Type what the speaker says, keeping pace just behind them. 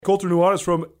Colter Nuanez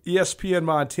from ESPN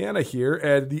Montana here,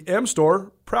 and the M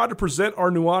Store, proud to present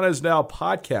our Nuanez Now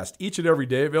podcast each and every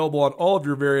day, available on all of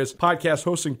your various podcast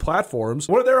hosting platforms.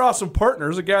 One of their awesome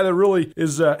partners, a guy that really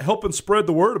is helping spread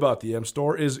the word about the M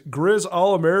Store, is Grizz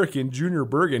All-American Junior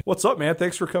Bergen. What's up, man?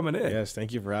 Thanks for coming in. Yes,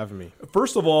 thank you for having me.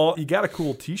 First of all, you got a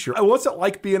cool t-shirt. What's it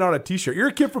like being on a t-shirt? You're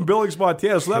a kid from Billings,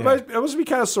 Montana, so that must be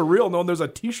kind of surreal knowing there's a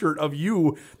t-shirt of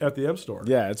you at the M Store.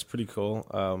 Yeah, it's pretty cool.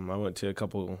 I went to a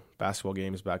couple basketball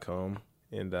games back home,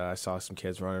 and I saw some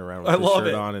kids running around with the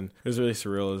shirt on, and it was really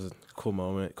surreal. It was a cool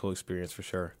moment, cool experience for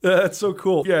sure. That's so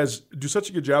cool. You guys do such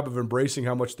a good job of embracing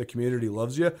how much the community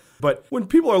loves you. But when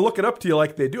people are looking up to you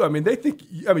like they do, they think,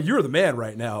 you're the man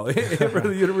right now for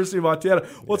the University of Montana.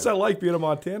 What's that like being a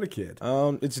Montana kid?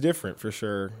 It's different for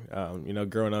sure.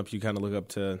 Growing up, you kind of look up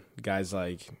to guys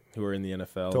like who are in the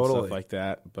NFL and stuff like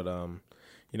that. But,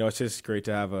 it's just great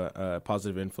to have a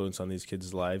positive influence on these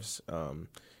kids' lives.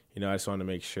 I just want to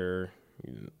make sure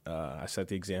I set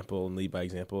the example and lead by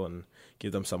example and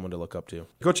give them someone to look up to.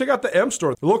 Go check out the M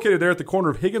Store. They're located there at the corner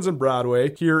of Higgins and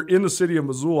Broadway here in the city of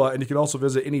Missoula, and you can also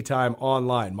visit anytime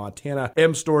online,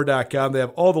 montanamstore.com. They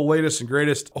have all the latest and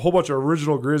greatest, a whole bunch of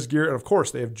original Grizz gear, and of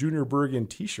course, they have Junior Bergen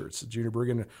t-shirts. Junior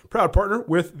Bergen, proud partner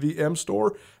with the M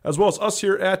Store, as well as us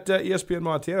here at ESPN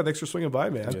Montana. Thanks for swinging by,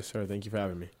 man. Yes, sir. Thank you for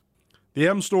having me. The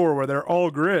M Store, where they're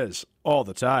all Grizz all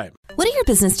the time. What are your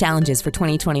business challenges for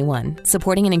 2021?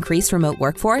 Supporting an increased remote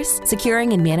workforce?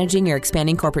 Securing and managing your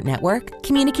expanding corporate network?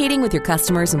 Communicating with your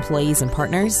customers, employees, and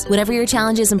partners? Whatever your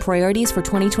challenges and priorities for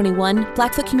 2021,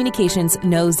 Blackfoot Communications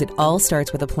knows it all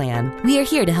starts with a plan. We are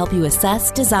here to help you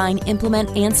assess, design,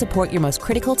 implement, and support your most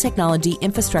critical technology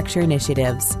infrastructure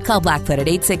initiatives. Call Blackfoot at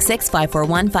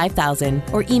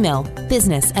 866-541-5000 or email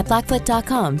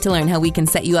business@blackfoot.com to learn how we can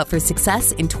set you up for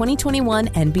success in 2021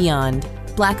 and beyond.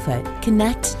 Blackfoot,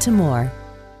 connect to more.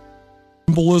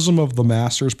 Symbolism of the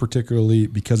Masters, particularly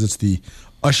because it's the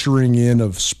ushering in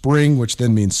of spring, which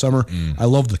then means summer. I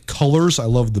love the colors. I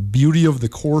love the beauty of the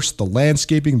course, the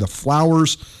landscaping, the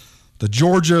flowers, the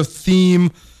Georgia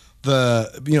theme,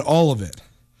 all of it.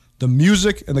 The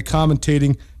music and the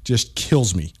commentating just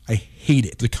kills me. I hate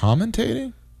it. The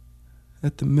commentating?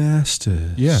 At the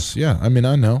Masters. Yes, yeah. I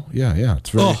know. Yeah. It's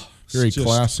very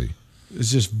classy.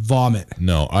 It's just vomit.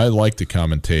 No, I like the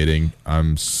commentating.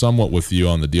 I'm somewhat with you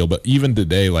on the deal, but even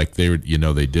today, like they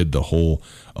did the whole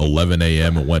 11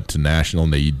 a.m. and went to national,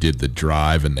 and they did the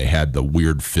drive, and they had the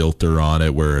weird filter on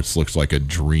it where it looks like a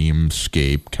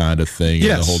dreamscape kind of thing.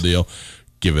 Yes. And the whole deal.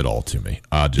 Give it all to me.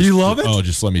 Do you love it? Oh,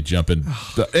 just let me jump in.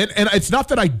 And it's not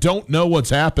that I don't know what's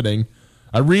happening.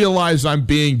 I realize I'm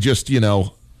being just,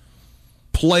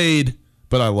 played,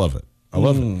 but I love it. I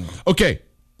love it. Okay.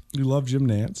 You love Jim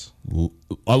Nantz?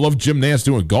 I love Jim Nantz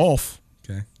doing golf.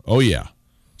 Okay. Oh, yeah.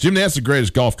 Jim Nantz is the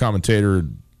greatest golf commentator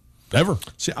ever.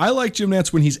 See, I like Jim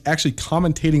Nantz when he's actually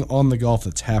commentating on the golf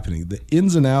that's happening. The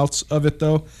ins and outs of it,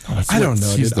 though, I don't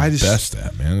know. He's the best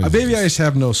at, man. Maybe I just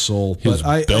have no soul. His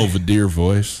Belvedere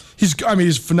voice. He's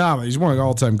phenomenal. He's one of the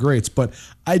all-time greats, but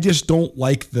I just don't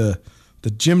like the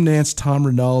Jim Nantz, Tom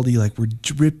Rinaldi, like we're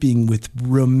dripping with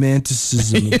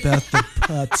romanticism about the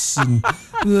putts. And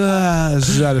I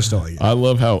just don't like it. I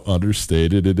love how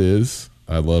understated it is.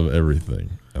 I love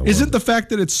everything. Isn't the fact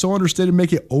that it's so understated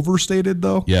make it overstated,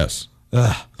 though? Yes.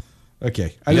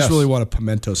 Okay. I just really want a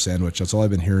pimento sandwich. That's all I've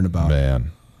been hearing about.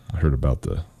 Man, I heard about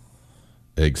the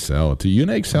egg salad. Are you an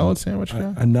egg salad sandwich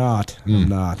guy? I'm not. I'm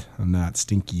not.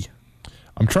 Stinky.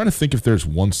 I'm trying to think if there's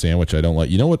one sandwich I don't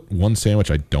like. You know what? One sandwich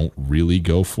I don't really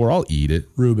go for. I'll eat it.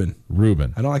 Reuben.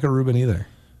 I don't like a Reuben either.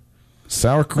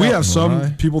 Sauerkraut. We have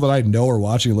some people that I know are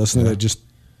watching and listening that just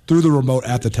threw the remote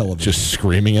at the television. Just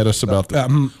screaming at us about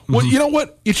that. Well, you know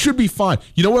what? It should be fine.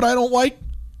 You know what I don't like?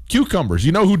 Cucumbers.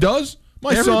 You know who does?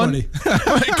 My Everybody.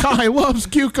 son. Kai loves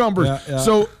cucumbers. Yeah.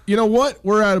 So, you know what?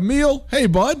 We're at a meal. Hey,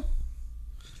 bud.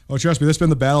 Oh, trust me, that's been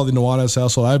the battle of the Nuanez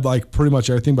household. I like pretty much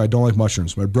everything, but I don't like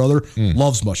mushrooms. My brother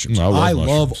loves mushrooms. I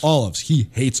love olives. He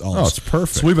hates olives. Oh, it's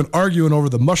perfect. So we've been arguing over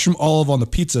the mushroom olive on the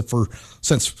pizza for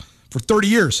 30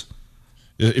 years.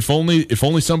 If only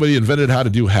somebody invented how to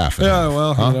do half of it. Yeah,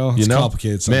 well, it's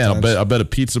complicated sometimes. Man, I bet a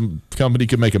pizza company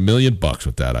could make $1 million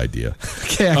with that idea.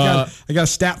 Okay, I got a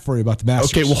stat for you about the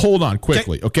Masters. Okay, well, hold on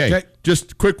quickly. Okay.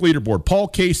 Just quick leaderboard. Paul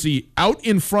Casey out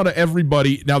in front of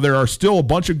everybody. Now, there are still a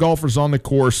bunch of golfers on the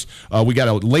course. We got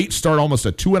a late start, almost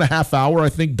a 2.5 hour, I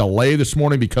think, delay this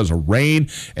morning because of rain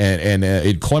and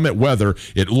inclement weather.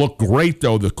 It looked great,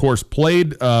 though. The course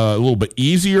played a little bit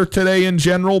easier today in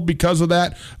general because of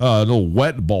that. A little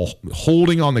wet ball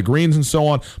holding on the greens and so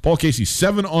on. Paul Casey,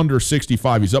 7 under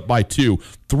 65. He's up by 2.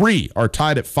 3 are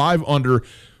tied at 5 under.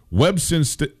 Webb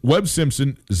Simpson,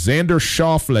 Xander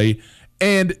Schauffele,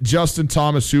 and Justin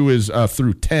Thomas, who is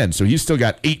through 10. So he's still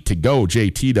got 8 to go.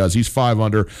 JT does. He's 5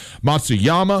 under.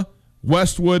 Matsuyama,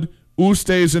 Westwood,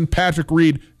 Oosthuizen, Patrick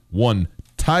Reed, 1.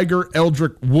 Tiger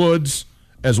Eldrick Woods,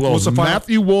 as well as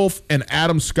Matthew Wolf and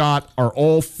Adam Scott are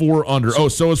all 4 under.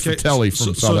 So is Fratelli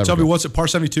from South Africa. Tell me, what's it, par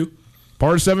 72?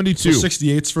 Par 72. So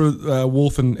 68s for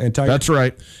Wolf and Tiger. That's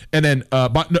right. And then,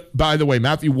 by the way,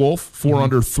 Matthew Wolf, 4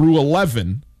 under through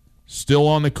 11. Still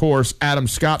on the course. Adam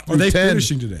Scott through 10. Are they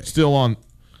finishing today? Still on.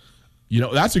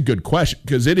 That's a good question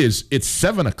because it's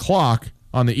 7 o'clock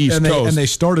on the East Coast. And they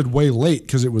started way late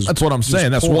because it was. That's what I'm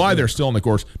saying. That's why they're still on the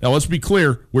course. Now, let's be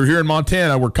clear. We're here in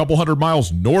Montana. We're a couple hundred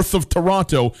miles north of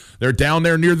Toronto. They're down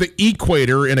there near the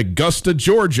equator in Augusta,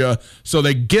 Georgia, so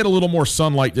they get a little more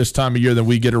sunlight this time of year than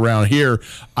we get around here.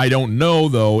 I don't know,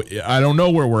 though. I don't know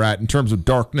where we're at in terms of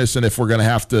darkness and if we're going to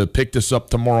have to pick this up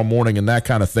tomorrow morning and that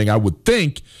kind of thing. I would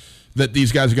think that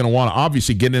these guys are going to want to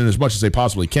obviously get in as much as they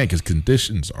possibly can because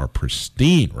conditions are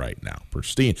pristine right now.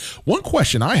 Pristine. One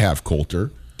question I have, Coulter.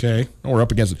 Okay. We're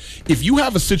up against it. If you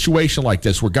have a situation like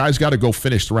this where guys got to go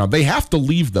finish the round, they have to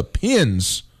leave the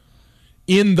pins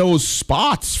in those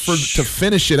spots to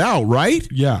finish it out, right?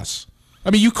 Yes.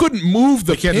 I mean, you couldn't move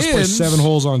the pins. They pins. can't just play 7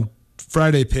 holes on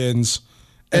Friday pins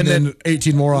and then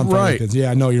 18 more on Friday pins.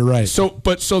 Yeah, no, you're right. So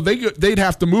they'd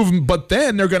have to move them, but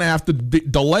then they're going to have to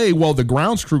delay while the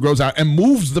grounds crew goes out and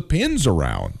moves the pins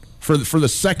around for the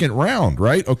second round,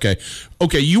 right? Okay.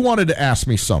 You wanted to ask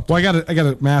me something. Well, I got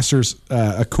a Masters,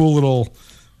 a cool little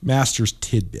Masters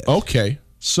tidbit. Okay.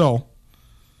 So,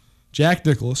 Jack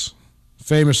Nicklaus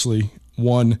famously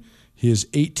won his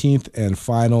 18th and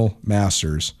final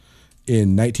Masters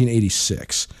in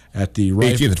 1986 at the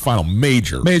 18th and final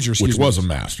major, which was a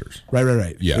Masters.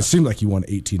 Right. Yeah. It seemed like he won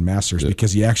 18 Masters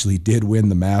because he actually did win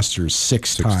the Masters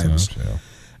six times.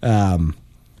 Yeah.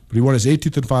 But he won his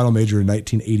 18th and final major in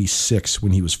 1986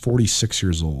 when he was 46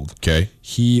 years old. Okay.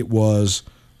 He was.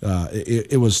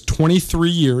 It was 23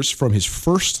 years from his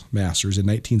first Masters in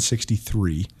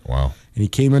 1963. Wow. And he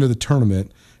came into the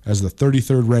tournament as the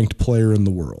 33rd ranked player in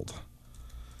the world.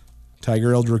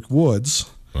 Tiger Eldrick Woods.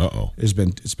 It's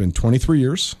been 23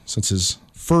 years since his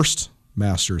first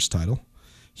Masters title.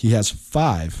 He has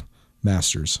 5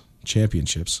 Masters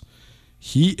championships.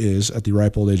 He is at the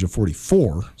ripe old age of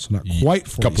 44, so not quite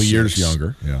 46. A couple of years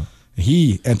younger, yeah.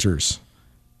 He enters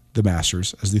the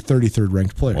Masters as the 33rd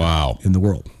ranked player in the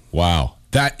world. Wow.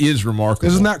 That is remarkable.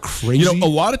 Isn't that crazy? A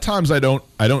lot of times I don't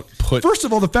put. First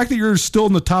of all, the fact that you're still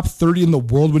in the top 30 in the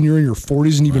world when you're in your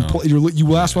 40s and you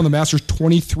last won the Masters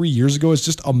 23 years ago is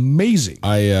just amazing.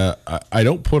 I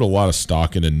don't put a lot of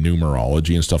stock into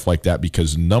numerology and stuff like that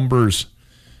because numbers.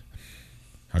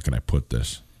 How can I put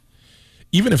this?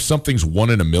 Even if something's 1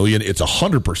 in a million, it's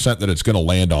 100% that it's going to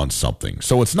land on something.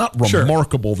 So it's not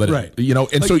remarkable that right.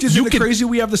 And so isn't it crazy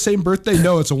we have the same birthday?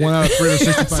 No, it's a 1 out of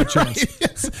 365 chance. Right.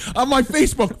 Yes. On my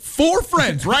Facebook, 4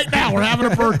 friends right now are having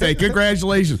a birthday.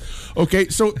 Congratulations. Okay,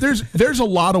 so there's a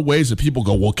lot of ways that people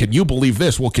go, well, can you believe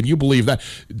this? Well, can you believe that?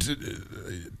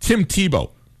 Tim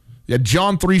Tebow. He had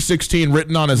John 3:16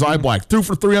 written on his eye black. Threw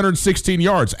for 316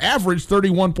 yards. Averaged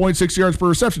 31.6 yards per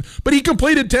reception. But he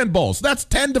completed 10 balls. That's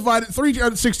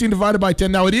 316 divided by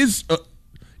 10. Now, it is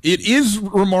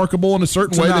remarkable in a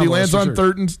certain way that he lands on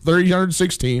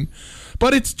 316.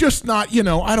 But it's just not,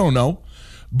 I don't know.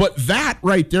 But that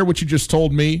right there, what you just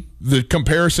told me, the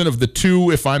comparison of the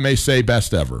two, if I may say,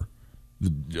 best ever,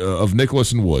 of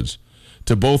Nicklaus and Woods,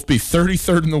 to both be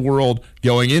 33rd in the world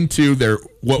going into their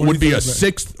what would be a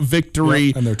 6th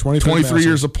victory, and they're 23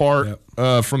 years apart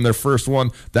from their first one.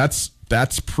 That's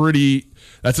pretty.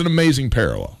 That's an amazing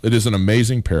parallel. It is an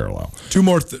amazing parallel. 2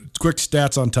 more quick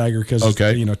stats on Tiger because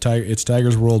it's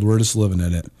Tiger's world. We're just living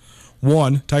in it.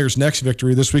 1, Tiger's next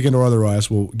victory this weekend or otherwise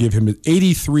will give him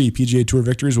 83 PGA Tour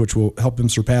victories, which will help him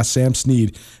surpass Sam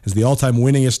Snead as the all-time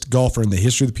winningest golfer in the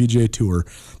history of the PGA Tour.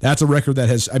 That's a record that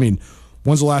has.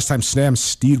 When's the last time Sam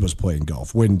Snead was playing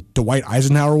golf? When Dwight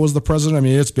Eisenhower was the president?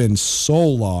 It's been so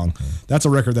long. That's a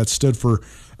record that stood for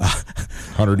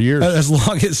 100 years. As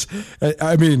long as,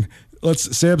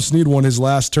 Sam Snead won his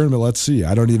last tournament. Let's see.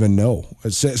 I don't even know.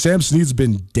 Sam Snead's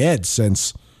been dead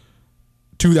since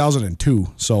 2002.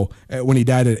 So when he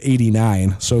died at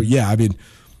 89. So yeah,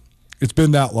 it's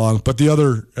been that long. But the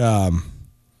other.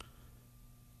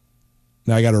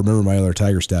 Now I got to remember my other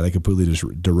Tiger stat. I completely just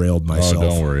derailed myself. Oh,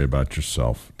 don't worry about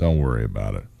yourself. Don't worry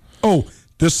about it. Oh,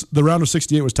 the round of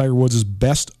 68 was Tiger Woods'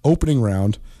 best opening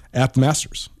round at the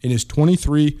Masters in his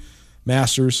 23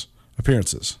 Masters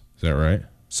appearances. Is that right?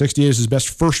 68 is his best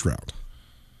first round.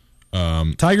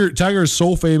 Tiger is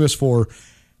so famous for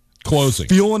closing,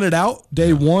 feeling it out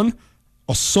day 1,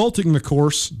 assaulting the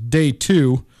course day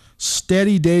 2,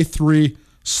 steady day 3,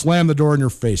 slam the door in your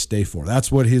face day 4.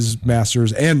 That's what his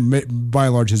Masters and by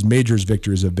and large his majors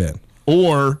victories have been.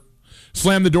 Or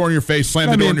slam the door in your face,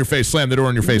 slam the door in your face, slam the door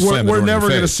in your face, slam the door in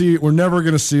your face. We're never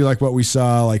going to see like what we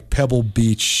saw like Pebble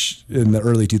Beach in the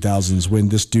early 2000s when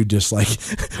this dude just like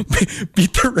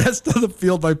beat the rest of the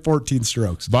field by 14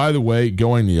 strokes. By the way,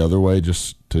 going the other way,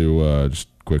 just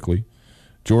quickly,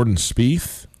 Jordan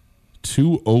Spieth,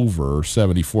 2 over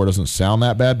 74 doesn't sound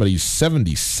that bad, but he's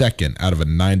 72nd out of a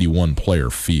 91-player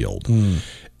field.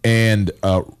 And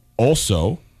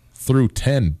also, through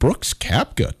 10, Brooks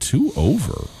Koepka, 2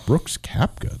 over. Brooks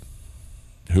Koepka,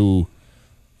 who,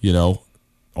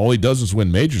 all he does is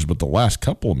win majors, but the last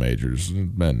couple of majors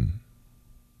have been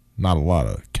not a lot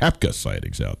of Koepka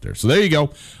sightings out there. So there you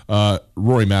go.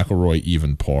 Rory McIlroy,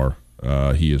 even par.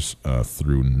 He is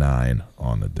through 9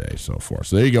 on the day so far.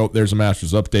 So there you go. There's a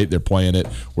Masters update. They're playing it.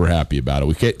 We're happy about it.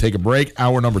 We can't take a break.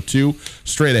 Hour number 2,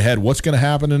 straight ahead. What's going to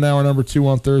happen in hour number 2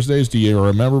 on Thursdays? Do you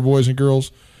remember, boys and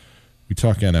girls? We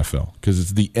talk NFL because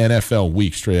it's the NFL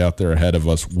week straight out there ahead of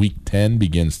us. Week 10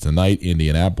 begins tonight,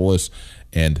 Indianapolis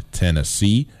and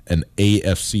Tennessee, an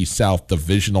AFC South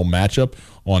divisional matchup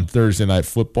on Thursday Night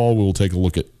Football. We will take a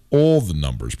look at all the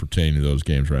numbers pertaining to those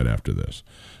games right after this.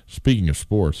 Speaking of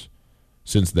sports,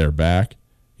 since they're back,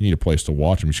 you need a place to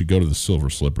watch them. You should go to the Silver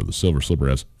Slipper. The Silver Slipper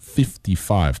has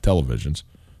 55 televisions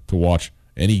to watch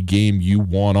any game you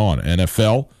want on.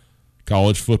 NFL,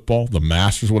 college football, the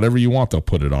Masters, whatever you want, they'll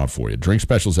put it on for you. Drink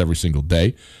specials every single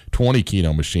day, 20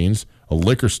 Keno machines, a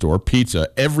liquor store, pizza,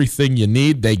 everything you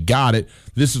need, they got it.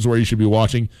 This is where you should be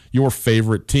watching your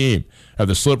favorite team. At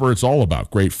the Slipper, it's all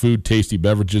about great food, tasty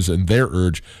beverages, and their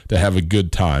urge to have a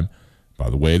good time. By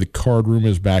the way, the card room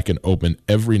is back and open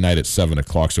every night at 7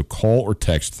 o'clock, so call or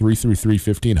text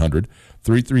 333-1500,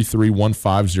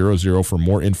 333-1500 for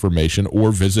more information,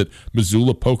 or visit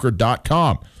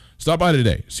MissoulaPoker.com. Stop by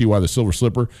today. See why the Silver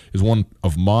Slipper is one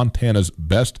of Montana's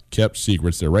best-kept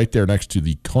secrets. They're right there next to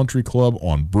the Country Club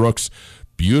on Brooks.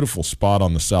 Beautiful spot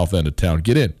on the south end of town.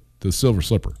 Get in to the Silver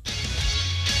Slipper.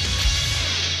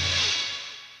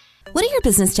 What are your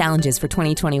business challenges for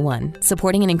 2021?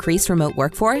 Supporting an increased remote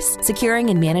workforce? Securing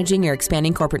and managing your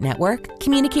expanding corporate network?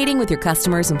 Communicating with your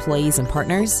customers, employees, and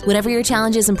partners? Whatever your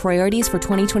challenges and priorities for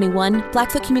 2021,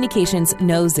 Blackfoot Communications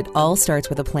knows it all starts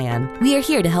with a plan. We are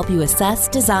here to help you assess,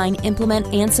 design, implement,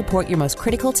 and support your most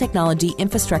critical technology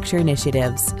infrastructure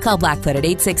initiatives. Call Blackfoot at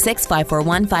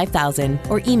 866-541-5000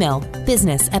 or email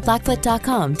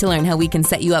business@blackfoot.com to learn how we can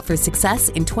set you up for success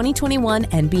in 2021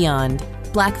 and beyond.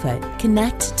 Blackfoot,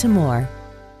 connect to more.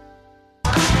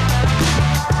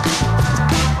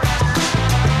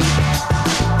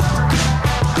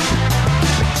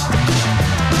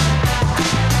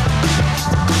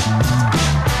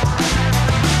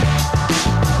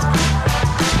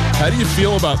 How do you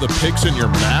feel about the picks in your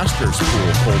Masters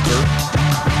pool, Coulter?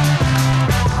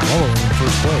 Oh, in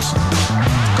first place.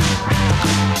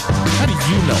 How do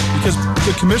you know? Because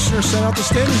the commissioner sent out the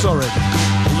standings already.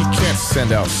 You can't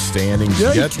send out standings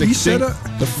yet. He said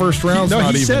the first round's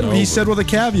not even over. He said with a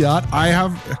caveat,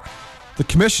 the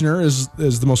commissioner is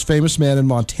the most famous man in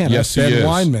Montana. Yes, Ben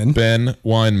Weinman. Ben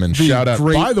Weinman. Shout out.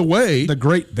 By the way, the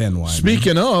great Ben Weinman.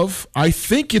 Speaking of, I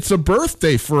think it's a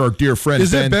birthday for our dear friend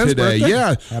Ben today. Birthday?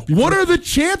 Yeah. What are the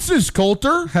chances,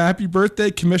 Coulter? Happy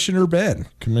birthday, Commissioner Ben.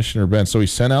 Commissioner Ben. So he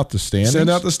sent out the standings? Sent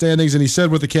out the standings, and he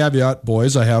said with a caveat,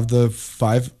 boys, I have the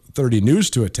 5:30 news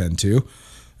to attend to,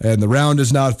 and the round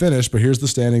is not finished, but here's the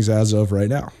standings as of right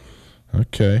now.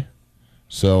 Okay.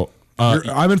 So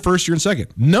I'm in first, you're in second.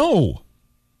 No.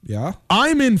 Yeah?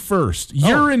 I'm in first.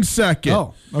 You're in second.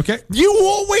 Oh, okay. You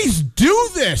always do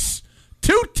this.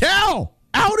 Tootell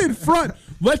out in front.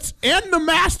 Let's end the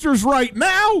Masters right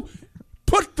now.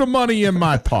 Put the money in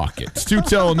my pockets.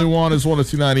 Tootell, Nuanez,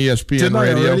 102.9 ESPN Didn't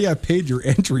Radio. I already? I paid your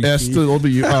entry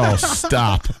fee. Oh,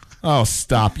 stop. Oh,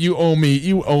 stop. You owe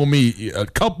me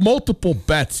multiple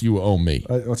bets you owe me.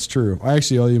 That's true. I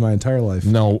actually owe you my entire life.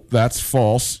 No, that's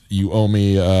false. You owe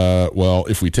me,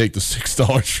 if we take the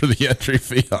 $6 for the entry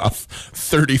fee off,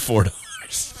 $34.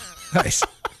 Nice.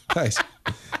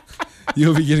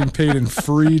 You'll be getting paid in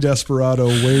free Desperado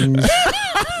wings,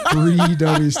 free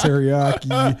Doty's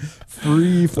teriyaki,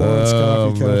 free Florence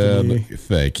Coffee Company.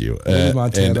 Thank you. And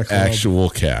actual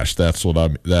cash. That's what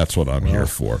I'm here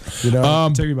for. It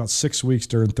took me about 6 weeks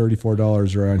to earn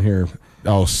 $34 around here.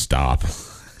 Oh, stop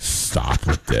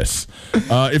with this.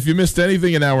 If you missed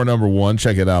anything in hour number 1,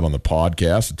 check it out on the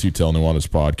podcast. The Tootell Nuanez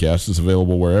podcast is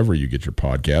available wherever you get your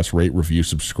podcasts. Rate, review,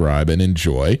 subscribe, and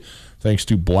enjoy. Thanks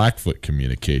to Blackfoot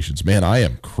Communications. Man, I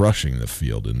am crushing the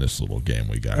field in this little game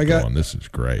we got going. This is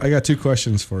great. I got 2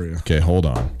 questions for you. Okay, hold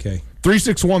on. Okay.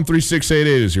 361-3688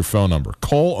 is your phone number.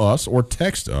 Call us or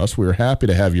text us. We're happy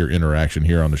to have your interaction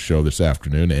here on the show this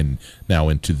afternoon and now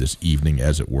into this evening,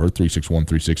 as it were.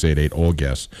 361-3688, all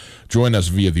guests. Join us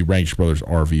via the Ranch Brothers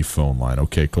RV phone line.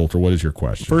 Okay, Coulter, what is your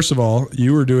question? First of all,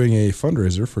 you were doing a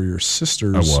fundraiser for your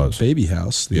sister's baby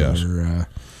house the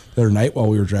other night while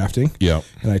we were drafting. Yeah.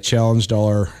 And I challenged all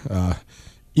our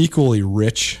equally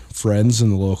rich friends in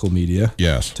the local media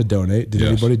to donate. Did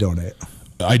anybody donate?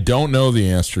 I don't know the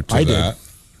answer to that. Did.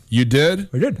 You did?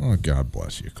 I did. Oh, God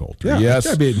bless you, Coulter. Yeah, yes.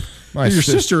 I mean, your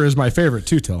sister is my favorite,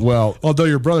 Tootell. Well, although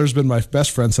your brother's been my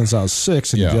best friend since I was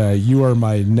 6, and you are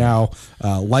my now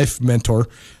life mentor.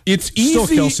 It's easy.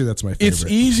 Still Kelsey, that's my favorite. It's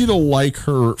easy to like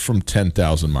her from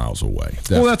 10,000 miles away.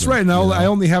 That's right. Now, I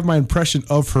only have my impression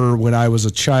of her when I was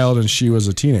a child and she was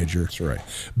a teenager. That's right.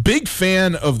 Big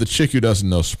fan of the chick who doesn't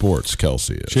know sports,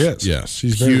 Kelsey is. She is. Yes.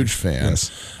 She's a huge fan.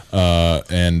 Yes.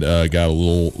 And got a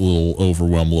little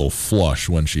overwhelmed, a little flush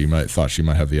when she thought she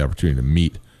might have the opportunity to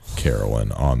meet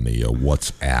Carolyn on the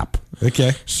WhatsApp.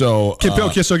 Okay. So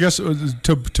so I guess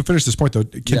to finish this point though,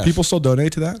 can people still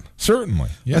donate to that? Certainly.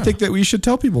 Yeah. I think that we should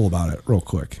tell people about it real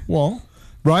quick. Well,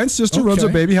 Ryan's sister runs a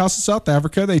baby house in South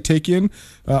Africa. They take in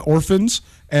orphans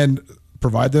and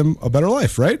provide them a better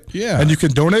life, right? Yeah. And you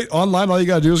can donate online. All you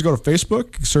got to do is go to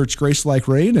Facebook, search Grace Like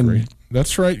Rain, and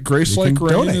that's right. Grace Like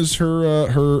Rain is her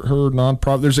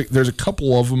nonprofit. There's a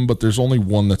couple of them, but there's only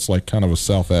one that's like kind of a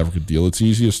South African deal. It's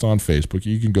easiest on Facebook.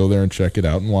 You can go there and check it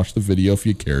out and watch the video if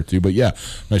you care to. But yeah,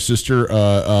 my sister,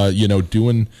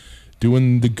 doing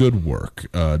the good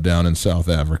work down in South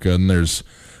Africa, and there's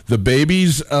the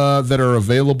babies that are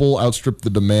available outstrip the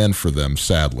demand for them,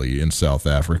 sadly, in South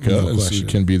Africa. It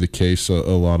can be the case a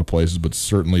lot of places, but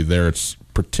certainly there it's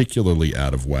particularly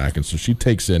out of whack. And so she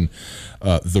takes in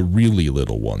the really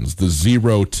little ones, the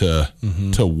 0 to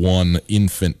 1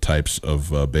 infant types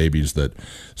of babies that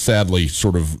sadly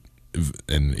sort of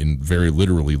and very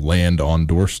literally land on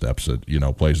doorsteps at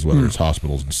places, whether it's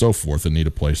hospitals and so forth, and need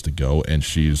a place to go. And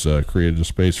she's created a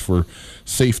space for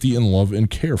safety and love and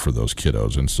care for those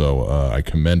kiddos. And so I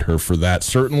commend her for that,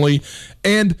 certainly.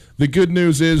 And the good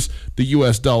news is the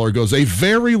U.S. dollar goes a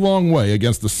very long way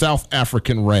against the South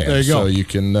African rand. There you go. So you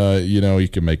can you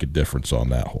can make a difference on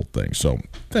that whole thing. So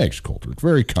thanks, Coulter. It's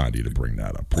very kind of you to bring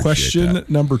that up. Appreciate Question that.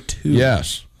 number 2.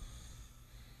 Yes.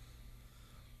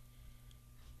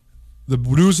 The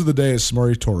news of the day is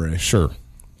Samori Toure. Sure.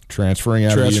 Transferring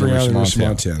out of the University of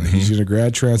Montana. Mm-hmm. He's going to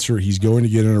grad transfer. He's going to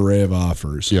get an array of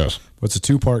offers. Yes. But it's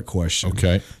a 2-part question.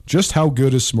 Okay. Just how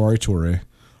good is Samori Toure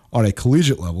on a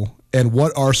collegiate level, and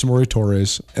what are Samori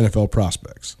Toure's NFL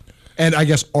prospects? And I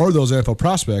guess, are those NFL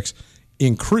prospects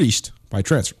increased by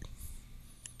transfer?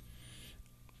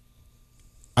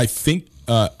 I think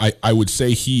I would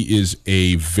say he is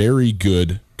a very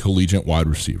good collegiate wide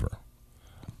receiver.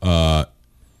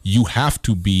 You have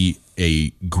to be a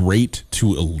great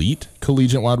to elite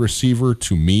collegiate wide receiver,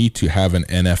 to me, to have an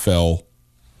NFL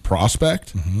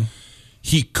prospect. Mm-hmm.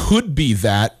 He could be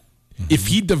that if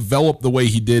he developed the way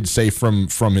he did, say, from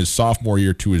his sophomore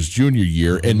year to his junior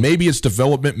year, and maybe it's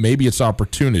development, maybe it's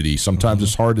opportunity. Sometimes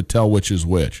it's hard to tell which is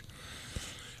which.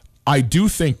 I do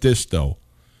think this, though.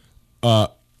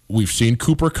 We've seen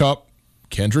Cooper Kupp,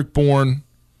 Kendrick Bourne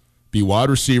be wide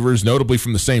receivers, notably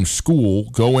from the same school,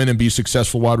 go in and be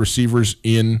successful wide receivers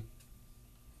in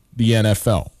the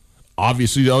NFL.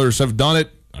 Obviously, the others have done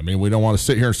it. I mean, we don't want to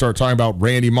sit here and start talking about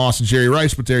Randy Moss and Jerry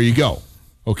Rice, but there you go.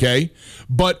 Okay?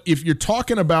 But if you're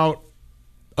talking about,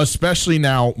 especially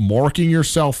now, marking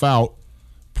yourself out,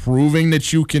 proving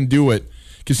that you can do it,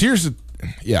 because here's the,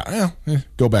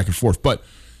 go back and forth, but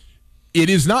it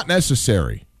is not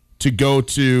necessary to go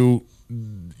to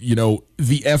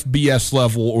the FBS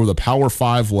level or the Power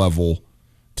 5 level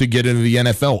to get into the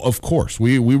NFL. Of course,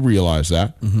 we realize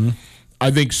that. Mm-hmm. I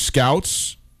think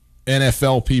scouts,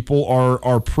 NFL people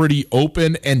are pretty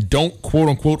open and don't,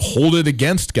 quote-unquote, hold it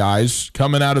against guys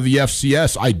coming out of the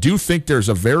FCS. I do think there's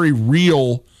a very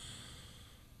real,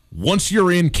 once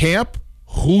you're in camp,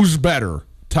 who's better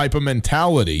type of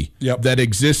mentality that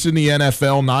exists in the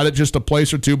NFL, not at just a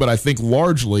place or two, but I think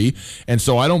largely. And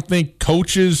so I don't think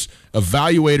coaches,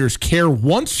 evaluators care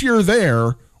once you're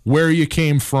there where you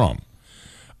came from.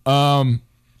 But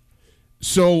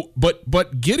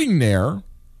getting there,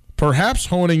 perhaps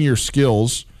honing your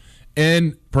skills,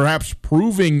 and perhaps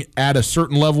proving at a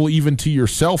certain level even to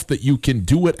yourself that you can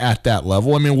do it at that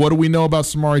level. I mean, what do we know about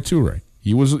Samori Toure?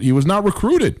 He was not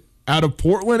recruited out of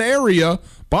Portland area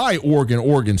by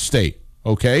Oregon State,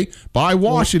 okay? By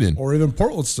Washington. Or even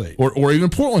Portland State. Or even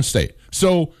Portland State.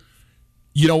 So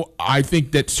I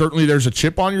think that certainly there's a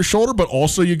chip on your shoulder, but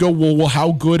also you go, well,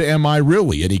 how good am I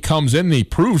really? And he comes in and he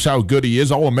proves how good he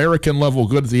is, All-American level,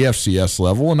 good at the FCS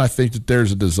level, and I think that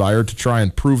there's a desire to try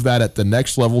and prove that at the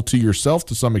next level to yourself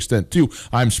to some extent, too.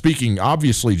 I'm speaking,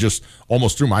 obviously, just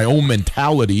almost through my own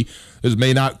mentality. This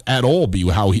may not at all be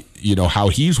how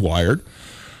he's wired,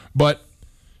 but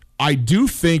I do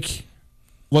think,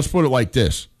 let's put it like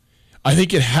this, I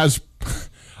think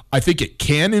it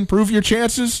can improve your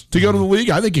chances to go to the league.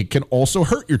 I think it can also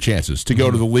hurt your chances to go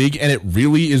to the league, and it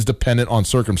really is dependent on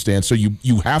circumstance. So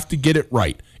you have to get it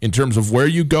right in terms of where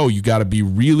you go. You got to be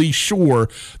really sure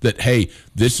that, hey,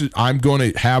 I'm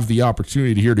going to have the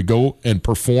opportunity here to go and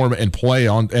perform and play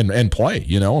on and play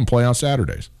on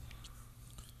Saturdays.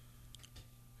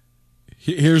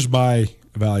 Here's my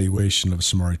evaluation of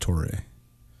Samori Toure.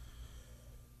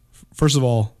 First of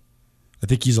all, I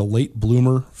think he's a late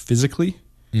bloomer physically.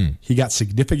 He got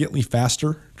significantly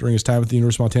faster during his time at the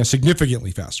University of Montana.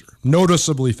 Significantly faster.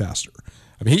 Noticeably faster.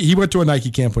 I mean, he went to a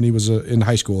Nike camp when he was in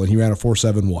high school, and he ran a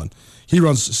 4.71. He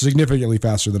runs significantly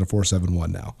faster than a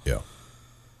 4.71 now. Yeah.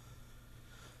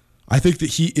 I think that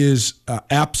he is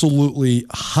absolutely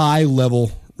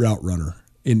high-level route runner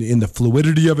in the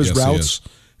fluidity of his routes.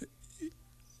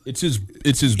 It's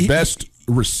his best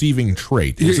receiving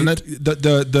trait, isn't it?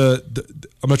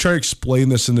 I'm going to try to explain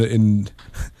this in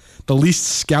the least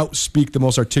scout speak, the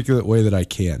most articulate way that I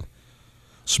can.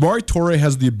 Samori Toure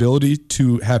has the ability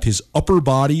to have his upper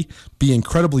body be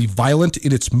incredibly violent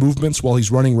in its movements while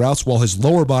he's running routes, while his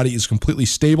lower body is completely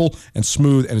stable and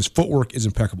smooth, and his footwork is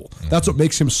impeccable. Mm-hmm. That's what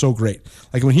makes him so great.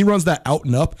 Like when he runs that out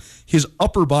and up, his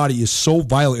upper body is so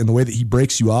violent in the way that he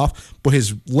breaks you off, but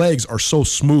his legs are so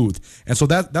smooth. And so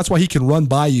that's why he can run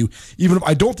by you, even if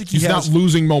I don't think he's not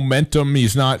losing momentum.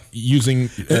 He's not using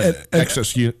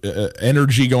excess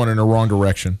energy going in the wrong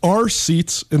direction. Our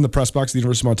seats in the press box at the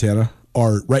University of Montana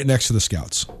are right next to the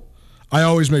scouts. I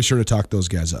always make sure to talk those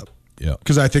guys up. Yeah.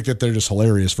 Because I think that they're just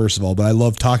hilarious, first of all, but I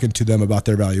love talking to them about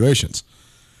their evaluations.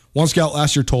 One scout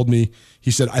last year told me, he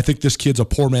said, I think this kid's a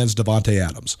poor man's Devontae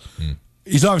Adams.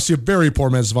 He's obviously a very poor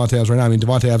man's Devontae Adams right now. I mean,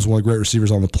 Devontae Adams is one of the great receivers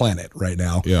on the planet right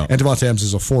now. Yeah. And Devontae Adams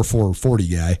is a 4.4 40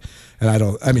 guy.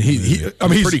 And he's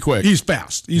pretty quick. He's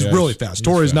fast. He's really fast.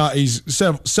 Torrey's not. He's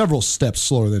several steps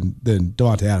slower than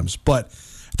Devontae Adams. But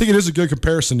I think it is a good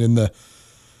comparison in the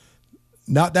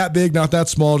not that big, not that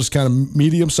small, just kind of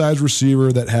medium-sized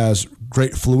receiver that has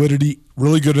great fluidity,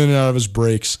 really good in and out of his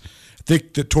breaks. I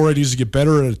think that Toure needs to get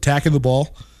better at attacking the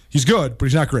ball. He's good, but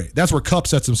he's not great. That's where Kupp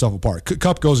sets himself apart.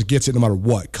 Kupp goes and gets it no matter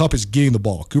what. Kupp is getting the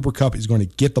ball. Cooper Kupp is going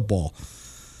to get the ball.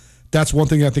 That's one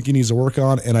thing I think he needs to work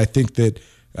on, and I think that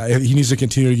he needs to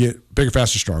continue to get bigger,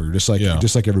 faster, stronger, just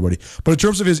like everybody. But in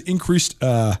terms of his increased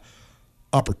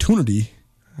opportunity,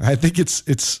 I think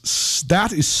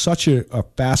that is such a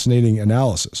fascinating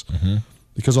analysis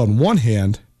because on one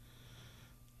hand,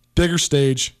 bigger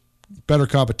stage, better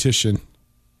competition,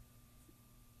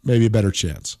 maybe a better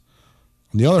chance.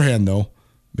 On the other hand, though,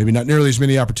 maybe not nearly as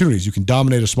many opportunities. You can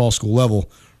dominate a small school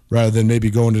level rather than maybe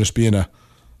going to just being a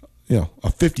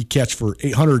 50 catch for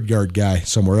 800-yard guy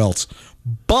somewhere else.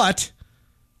 But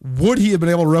would he have been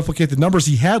able to replicate the numbers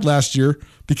he had last year?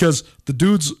 Because the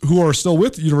dudes who are still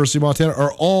with the University of Montana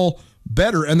are all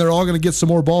better, and they're all going to get some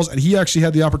more balls. And he actually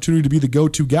had the opportunity to be the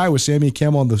go-to guy with Sammy and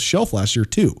Cam on the shelf last year,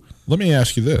 too. Let me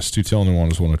ask you this. Tootell and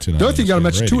Nuanez 102.9. The other thing you got to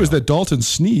mention, too, is that Dalton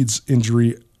Snead's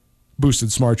injury boosted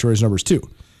Samori Toure's numbers, too.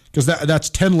 Because that's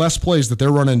 10 less plays that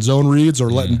they're running zone reads or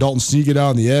letting Dalton Snead get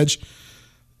out on the edge.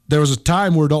 There was a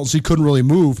time where Dalton Snead couldn't really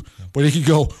move, but he could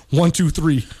go 1, 2,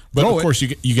 3. But of course,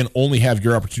 you can only have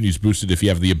your opportunities boosted if you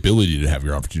have the ability to have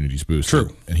your opportunities boosted.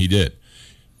 True. And he did.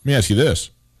 Let me ask you this.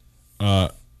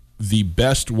 The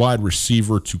best wide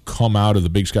receiver to come out of the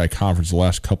Big Sky Conference the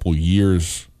last couple of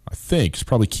years, I think, is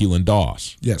probably Keelan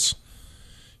Doss. Yes.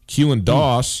 Keelan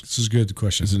Doss this is a good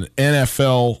question. Is an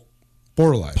NFL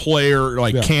borderline player,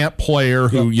 camp player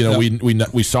who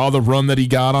we saw the run that he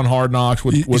got on Hard Knocks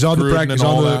with he's on the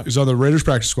Raiders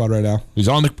practice squad right now. He's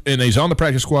on the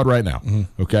practice squad right now.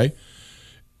 Mm-hmm. Okay,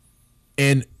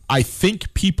 and I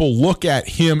think people look at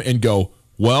him and go,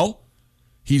 well,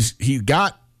 he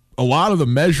got a lot of the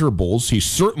measurables. He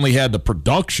certainly had the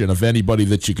production of anybody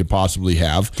that you could possibly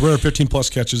have. 315 plus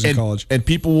catches in college, and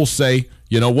people will say,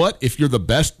 you know what? If you're the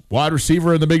best wide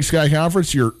receiver in the Big Sky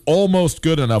Conference, you're almost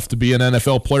good enough to be an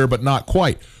NFL player, but not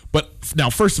quite. But now,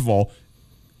 first of all,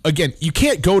 again, you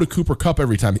can't go to Cooper Kupp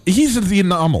every time. He's the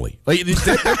anomaly. This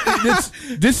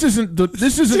isn't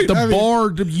the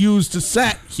bar to use to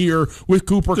set here with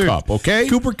Cooper Kupp. Okay,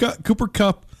 Cooper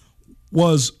Kupp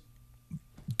was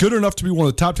good enough to be one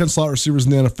of the top 10 slot receivers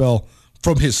in the NFL,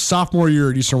 from his sophomore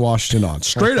year at Eastern Washington on.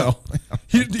 Straight up.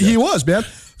 He was, man.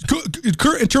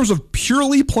 In terms of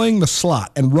purely playing the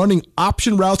slot and running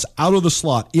option routes out of the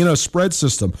slot in a spread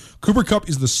system, Cooper Kupp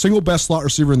is the single best slot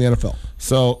receiver in the NFL.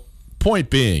 So, point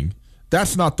being,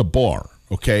 that's not the bar,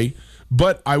 okay?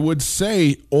 But I would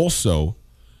say also,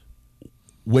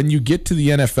 when you get to the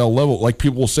NFL level, like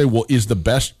people will say, well, is the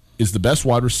best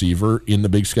wide receiver in the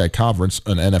Big Sky Conference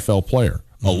an NFL player?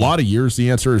 Mm-hmm. A lot of years, the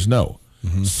answer is no.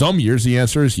 Mm-hmm. Some years, the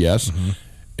answer is yes. Mm-hmm.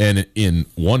 And in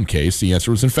one case, the answer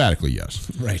was emphatically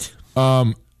yes. Right.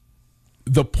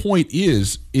 The point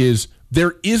is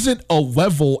there isn't a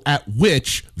level at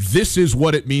which this is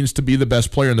what it means to be the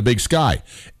best player in the Big Sky.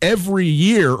 Every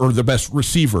year, or the best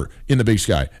receiver in the Big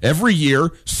Sky, every year,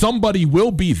 somebody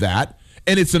will be that.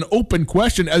 And it's an open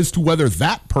question as to whether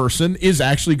that person is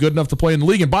actually good enough to play in the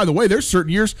league. And by the way, there's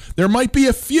certain years there might be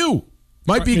a few.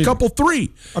 Might be a couple,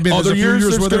 three. I mean, other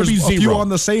years where there's a few on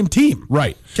the same team.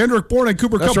 Right. Kendrick Bourne and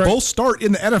Cooper Kupp both start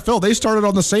in the NFL. They started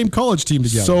on the same college team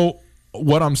together. So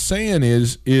what I'm saying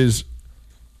is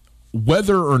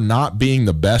whether or not being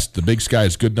the best, the Big Sky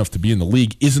is good enough to be in the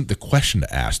league isn't the question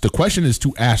to ask. The question is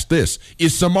to ask this: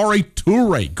 is Samori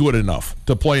Toure good enough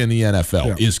to play in the NFL?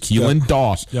 Yep. Is Keelan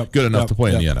Doss good enough to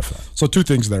play in the NFL? So two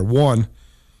things there. One,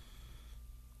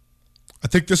 I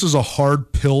think this is a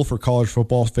hard pill for college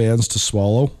football fans to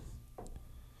swallow,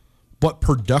 but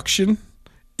production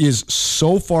is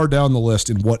so far down the list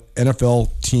in what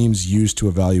NFL teams use to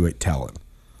evaluate talent.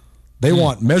 They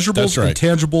want measurables,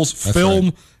 intangibles,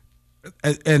 film,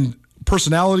 and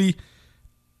personality,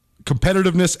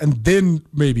 competitiveness, and then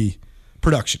maybe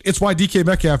production. It's why DK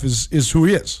Metcalf is who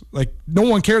he is. Like, no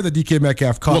one cared that DK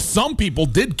Metcalf caught. Well, some people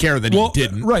did care that he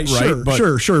didn't. Right,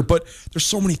 sure. But there's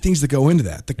so many things that go into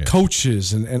that. The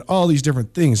coaches and all these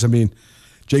different things. I mean,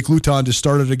 Jake Luton just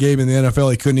started a game in the NFL.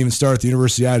 He couldn't even start at the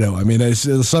University of Idaho. I mean,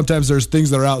 sometimes there's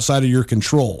things that are outside of your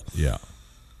control. Yeah.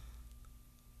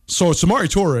 So Samori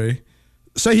Toure,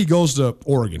 say he goes to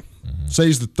Oregon. Mm-hmm. Say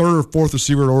he's the third or fourth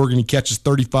receiver at Oregon. He catches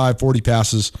 35, 40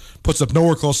 passes, puts up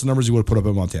nowhere close to the numbers he would have put up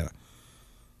at Montana.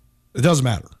 It doesn't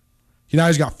matter. Now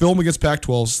he's got film against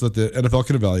Pac-12s that the NFL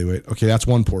can evaluate. Okay, that's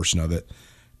one portion of it.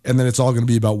 And then it's all going to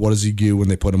be about what does he do when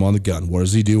they put him on the gun? What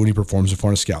does he do when he performs in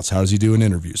front of scouts? How does he do in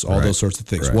interviews? All those sorts of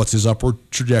things. Right. What's his upward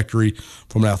trajectory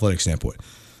from an athletic standpoint?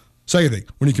 Second thing,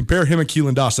 when you compare him and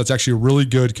Keelan Doss, that's actually a really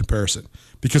good comparison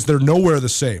because they're nowhere the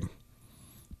same.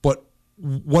 But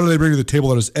what do they bring to the table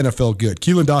that is NFL good?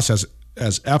 Keelan Doss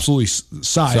has absolutely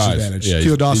size advantage. Yeah,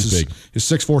 Keelan Doss is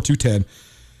 6'4", 210.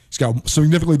 He's got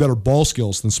significantly better ball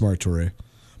skills than Samori Toure.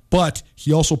 But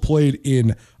he also played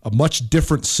in a much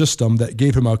different system that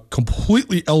gave him a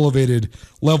completely elevated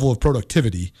level of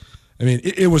productivity. I mean,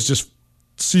 it was just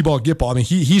see ball, get ball. I mean,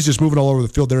 he's just moving all over the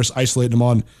field. They're just isolating him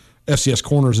on FCS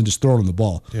corners and just throwing him the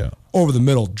ball. Yeah. Over the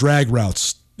middle, drag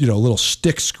routes, little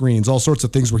stick screens, all sorts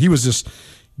of things where he was just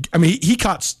 – I mean, he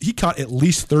caught at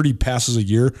least 30 passes a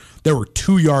year. There were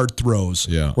 2-yard throws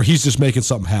where he's just making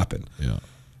something happen. Yeah.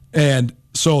 And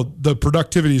so the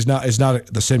productivity is not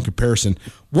the same comparison.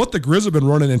 What the Grizz have been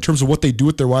running in terms of what they do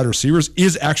with their wide receivers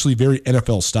is actually very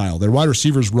NFL style. Their wide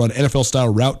receivers run NFL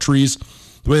style route trees.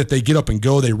 The way that they get up and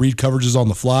go, they read coverages on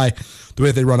the fly. The way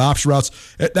that they run option routes,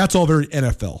 that's all very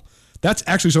NFL. That's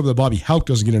actually something that Bobby Hauck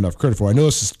doesn't get enough credit for. I know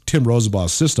this is Tim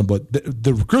Rosenbaugh's system, but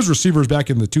the Grizz receivers back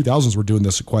in the 2000s were doing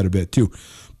this quite a bit too.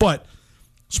 But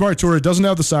Samori Toure doesn't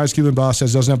have the size Keelan Doss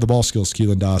has, doesn't have the ball skills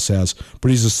Keelan Doss has,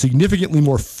 but he's a significantly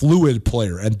more fluid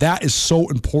player, and that is so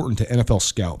important to NFL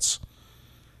scouts.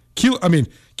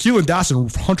 Keelan Doss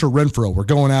and Hunter Renfrow were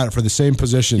going at it for the same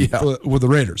position with the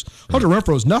Raiders. Hunter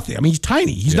Renfrow is nothing. I mean, he's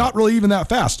tiny. He's not really even that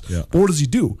fast. Yeah. But what does he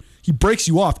do? He breaks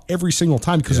you off every single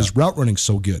time because his route running is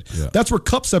so good. Yeah. That's where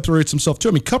Kupp separates himself too.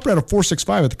 I mean, Kupp ran a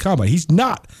 4.65 at the combine. He's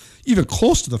not even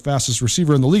close to the fastest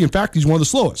receiver in the league. In fact, he's one of the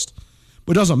slowest.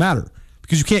 But it doesn't matter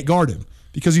because you can't guard him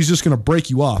because he's just going to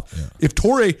break you off. Yeah. If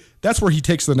Toure, that's where he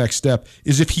takes the next step,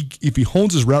 is if he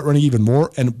hones his route running even more,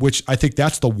 and which I think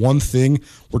that's the one thing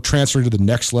where transferring to the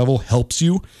next level helps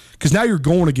you, because now you're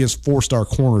going against 4-star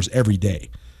corners every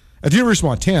day. At the University of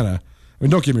Montana, I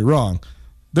mean, don't get me wrong,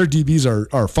 their DBs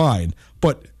are fine,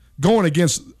 but going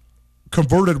against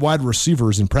converted wide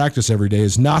receivers in practice every day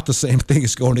is not the same thing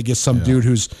as going against some dude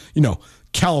who's,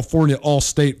 California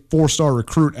All-State 4-star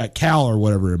recruit at Cal or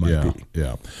whatever it might be.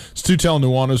 Yeah. It's Tootell,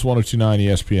 Nuanez, 102.9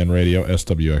 ESPN Radio,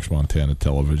 SWX Montana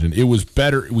Television. It was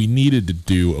better. We needed to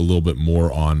do a little bit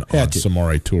more on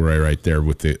Samori Toure right there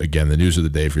with the news of the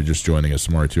day. If you're just joining us,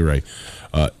 Samori Toure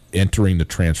entering the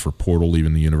transfer portal,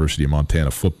 leaving the University of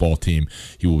Montana football team.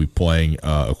 He will be playing,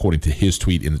 according to his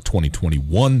tweet, in the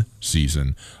 2021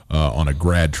 season on a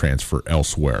grad transfer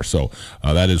elsewhere. So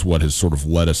that is what has sort of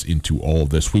led us into all of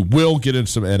this. We will get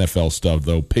into some NFL stuff,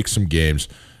 though, pick some games,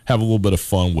 have a little bit of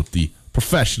fun with the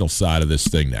professional side of this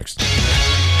thing next.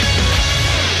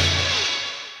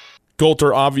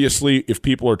 Coulter, obviously, if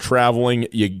people are traveling,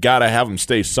 you got to have them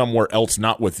stay somewhere else,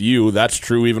 not with you. That's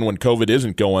true even when COVID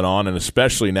isn't going on, and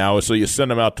especially now. So you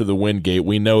send them out to the Wingate.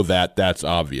 We know that. That's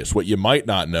obvious. What you might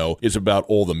not know is about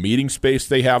all the meeting space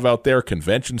they have out there,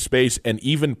 convention space, and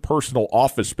even personal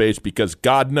office space, because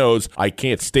God knows I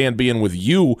can't stand being with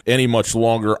you any much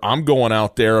longer. I'm going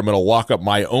out there. I'm going to lock up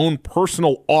my own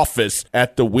personal office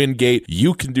at the Wingate.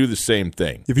 You can do the same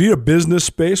thing. If you need a business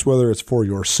space, whether it's for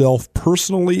yourself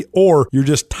personally or you're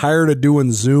just tired of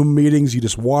doing Zoom meetings, you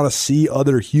just want to see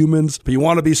other humans, but you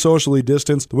want to be socially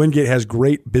distanced, the Wingate has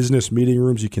great business meeting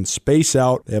rooms. You can space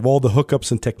out. They have all the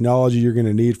hookups and technology you're going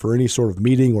to need for any sort of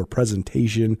meeting or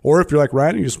presentation. Or if you're like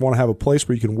Ryan, you just want to have a place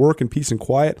where you can work in peace and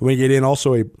quiet, the Wingate Inn,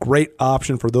 also a great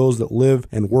option for those that live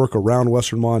and work around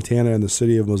Western Montana and the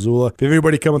city of Missoula. If you have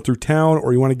anybody coming through town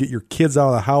or you want to get your kids out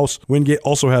of the house, Wingate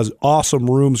also has awesome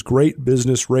rooms, great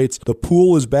business rates. The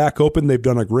pool is back open. They've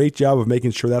done a great job of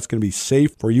making sure that's going to be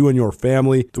safe for you and your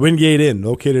family. The Wingate Inn,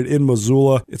 located in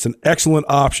Missoula, it's an excellent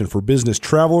option for business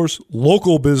travelers,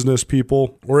 local business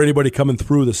people, or anybody coming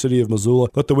through the city of Missoula.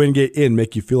 Let the Wingate Inn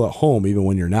make you feel at home even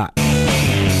when you're not.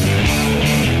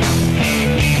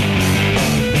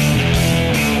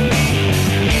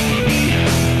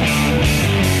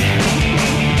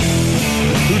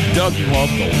 Doesn't love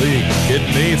the league.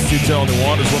 Kidding me? It's Tootell and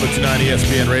Nuanez, 102.9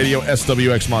 ESPN Radio,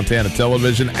 SWX Montana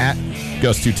Television, at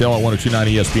Gus Tootell at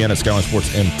 102.9 ESPN, at Skyline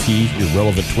Sports MT, your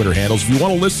relevant Twitter handles. If you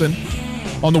want to listen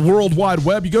on the World Wide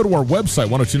Web, you go to our website,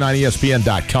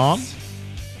 1029ESPN.com.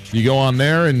 You go on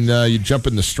there and you jump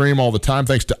in the stream all the time.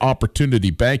 Thanks to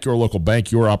Opportunity Bank, your local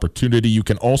bank, your opportunity. You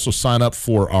can also sign up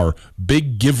for our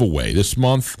big giveaway this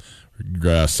month.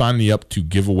 Signing you up to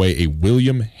give away a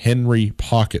William Henry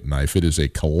pocket knife. It is a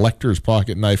collector's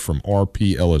pocket knife from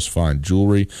RP Ellis Fine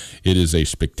Jewelry. It is a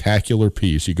spectacular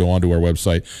piece. You go onto our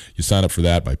website, you sign up for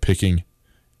that by picking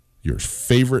your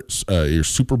favorite, your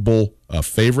Super Bowl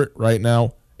favorite right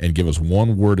now, and give us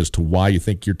one word as to why you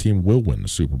think your team will win the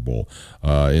Super Bowl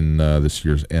in this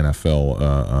year's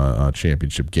NFL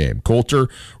championship game. Coulter,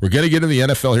 we're going to get into the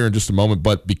NFL here in just a moment,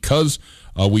 but because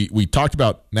we talked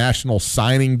about National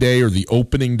Signing Day, or the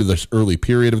opening to this early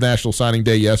period of National Signing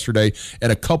Day yesterday,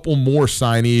 and a couple more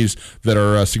signees that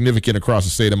are significant across the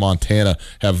state of Montana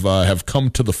have come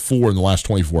to the fore in the last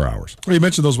 24 hours. Well, you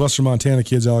mentioned those Western Montana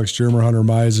kids, Alex Germer, Hunter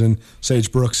Meisen,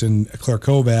 Sage Brooks, and Claire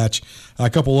Kovach. A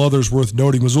couple others worth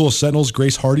noting. Missoula Sentinels,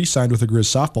 Grace Hardy signed with the Grizz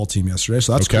softball team yesterday,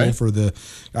 so that's cool for the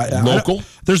local.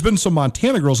 There's been some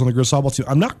Montana girls on the Grizz softball team.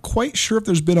 I'm not quite sure if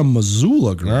there's been a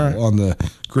Missoula girl on the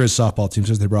Grizz softball team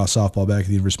since they brought softball back to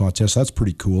the University of Montana, so that's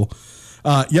pretty cool.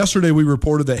 Yesterday, we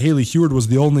reported that Haley Heward was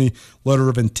the only letter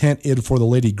of intent in for the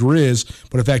Lady Grizz,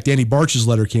 but in fact, Danny Barch's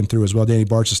letter came through as well. Danny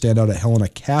Barch, a standout at Helena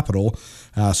Capital.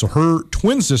 So her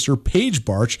twin sister, Paige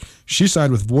Barch, she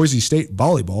signed with Boise State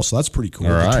Volleyball, so that's pretty cool.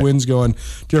 The twins going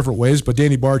different ways, but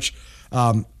Danny Barch,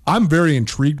 I'm very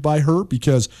intrigued by her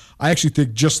because I actually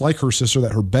think, just like her sister,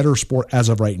 that her better sport as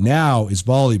of right now is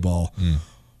volleyball.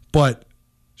 But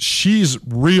she's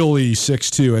really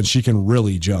 6'2", and she can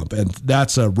really jump, and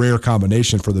that's a rare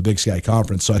combination for the Big Sky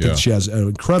Conference. So I think she has an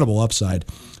incredible upside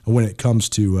when it comes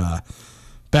to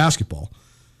basketball.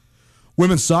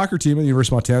 Women's soccer team at the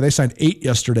University of Montana, they signed 8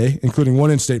 yesterday, including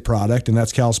one in-state product, and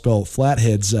that's Kalispell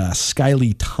Flathead's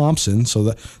Skylee Thompson.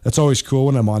 So that's always cool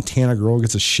when a Montana girl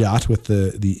gets a shot with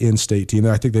the in-state team.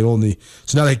 I think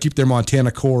so now they keep their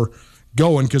Montana core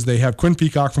going because they have Quinn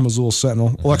Peacock from Missoula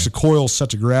Sentinel. Alexa Coyle's set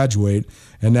to graduate,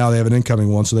 and now they have an incoming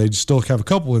one, so they still have a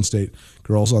couple in-state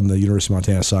girls on the University of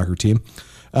Montana soccer team.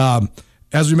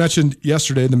 As we mentioned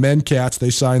yesterday, the men Cats, they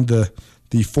signed the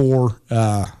 4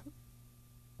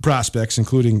 prospects,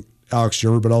 including Alex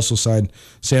Germer, but also signed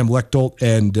Sam Lechtold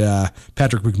and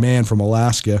Patrick McMahon from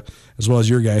Alaska, as well as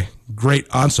your guy, Great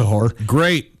Ansahar.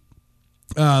 Great.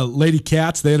 Lady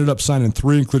Cats, they ended up signing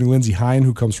 3, including Lindsey Hine,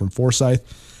 who comes from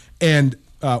Forsyth. And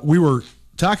we were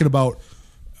talking about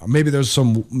maybe there's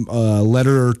some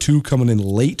letter or 2 coming in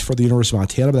late for the University of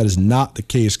Montana, but that is not the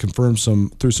case. Confirmed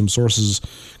through some sources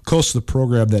close to the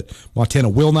program that Montana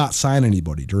will not sign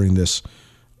anybody during this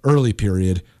early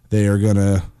period. They are going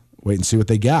to wait and see what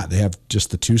they got. They have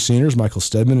just the 2 seniors, Michael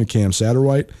Stedman and Cam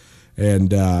Satterwhite,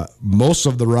 and most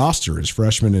of the roster is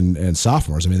freshmen and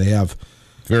sophomores. I mean, they have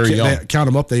Very young. Count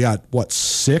them up. They got,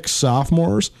 6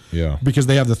 sophomores? Yeah. Because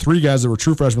they have the 3 guys that were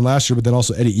true freshmen last year, but then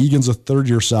also Eddie Egan's a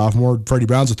third-year sophomore. Freddie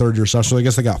Brown's a third-year sophomore, so I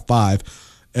guess they got 5.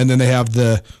 And then they have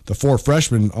the 4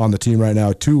 freshmen on the team right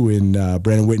now, 2 in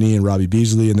Brandon Whitney and Robbie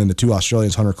Beasley, and then the 2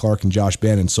 Australians, Hunter Clark and Josh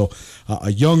Bannon. So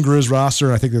a young Grizz roster,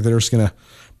 and I think that they're just going to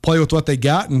play with what they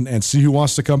got and see who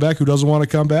wants to come back, who doesn't want to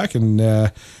come back, and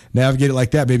navigate it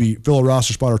like that. Maybe fill a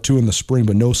roster spot or 2 in the spring,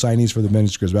 but no signees for the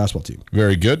men's Grizz basketball team.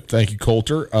 Very good. Thank you,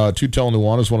 Coulter. Tootell and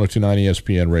Nuanez, 102.9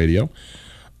 ESPN Radio.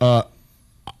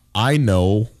 I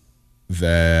know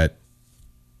that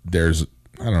there's,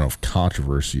 I don't know if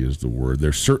controversy is the word.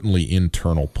 There's certainly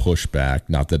internal pushback,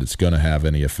 not that it's going to have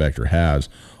any effect or has,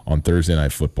 on Thursday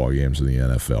night football games in the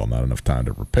NFL. Not enough time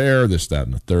to prepare, this, that,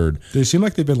 and the third. They seem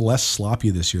like they've been less sloppy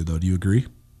this year, though. Do you agree?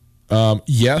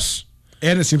 Yes.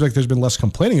 And it seems like there's been less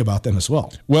complaining about them as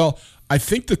well. Well, I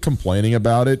think the complaining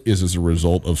about it is as a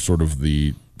result of sort of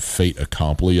the fait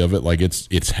accompli of it. Like,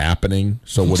 it's happening,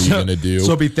 so what are you going to do?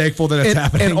 So be thankful that it's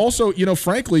happening. And also,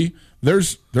 frankly,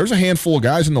 there's a handful of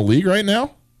guys in the league right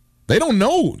now. They don't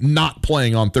know not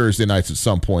playing on Thursday nights at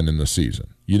some point in the season.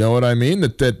 You know what I mean?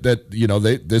 That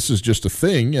this is just a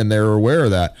thing, and they're aware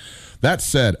of that. That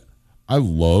said, I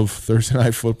love Thursday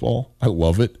night football. I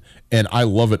love it. And I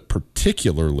love it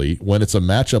particularly when it's a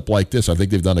matchup like this. I think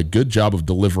they've done a good job of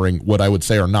delivering what I would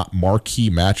say are not marquee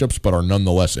matchups, but are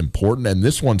nonetheless important. And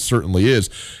this one certainly is.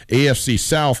 AFC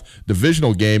South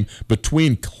divisional game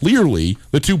between clearly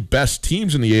the 2 best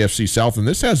teams in the AFC South. And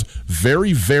this has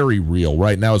very, very real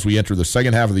right now as we enter the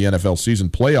second half of the NFL season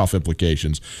playoff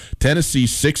implications. Tennessee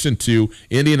 6-2,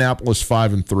 Indianapolis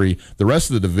 5-3. The rest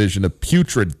of the division a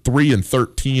putrid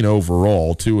 3-13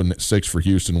 overall, 2-6 for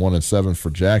Houston, 1-7 for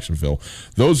Jacksonville.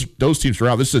 Those teams are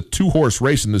out. This is a 2-horse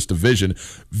race in this division.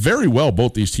 Very well,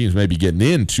 both these teams may be getting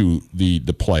into the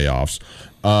playoffs.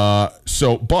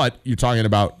 But you're talking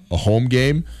about a home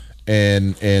game,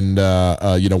 and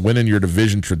winning your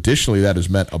division traditionally that has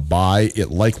meant a bye.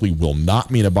 It likely will not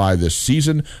mean a bye this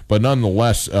season, but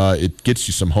nonetheless, it gets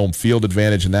you some home field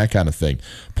advantage and that kind of thing.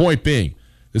 Point being,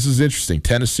 this is interesting.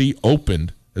 Tennessee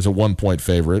opened as a 1-point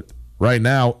favorite. Right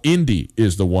now, Indy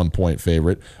is the 1-point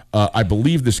favorite. I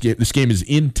believe this game is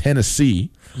in Tennessee.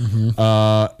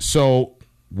 Mm-hmm. So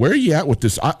where are you at with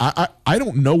this? I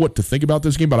don't know what to think about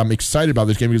this game, but I'm excited about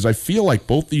this game because I feel like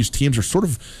both these teams are sort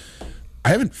of – I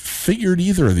haven't figured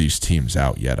either of these teams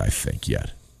out yet, I think,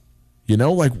 yet. I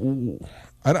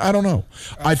don't know.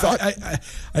 I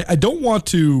don't want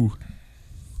to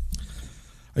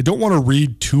 – I don't want to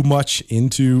read too much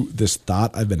into this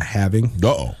thought I've been having.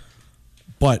 Uh-oh.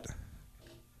 But –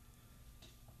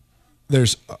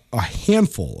 there's a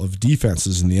handful of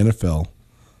defenses in the NFL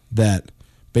that,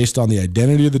 based on the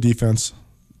identity of the defense,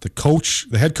 the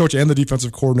head coach and the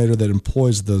defensive coordinator that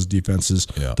employs those defenses,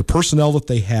 the personnel that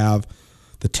they have,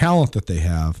 the talent that they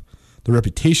have, the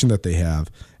reputation that they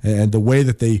have, and the way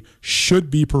that they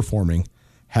should be performing,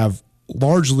 have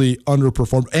largely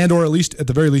underperformed and or at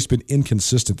the very least been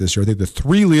inconsistent this year. I think the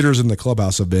 3 leaders in the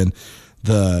clubhouse have been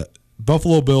the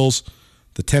Buffalo Bills,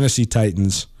 the Tennessee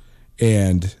Titans,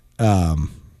 and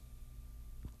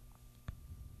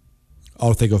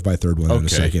I'll think of my third one in a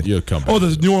second. You'll come back.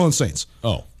 The New Orleans Saints.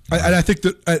 Oh. I think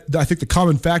the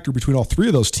common factor between all 3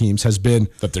 of those teams has been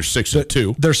that they're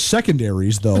 6-2. Their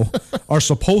secondaries, though, are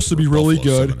supposed to be really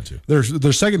good.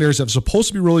 Their secondaries are supposed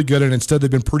to be really good, and instead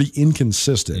they've been pretty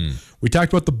inconsistent. We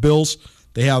talked about the Bills.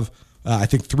 They have, I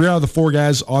think, 3 out of the 4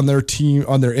 guys on their team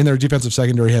in their defensive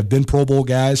secondary have been Pro Bowl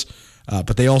guys,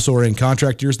 but they also are in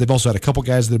contract years. They've also had a couple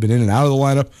guys that have been in and out of the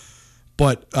lineup.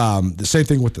 But the same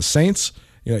thing with the Saints.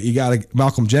 You got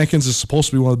Malcolm Jenkins is supposed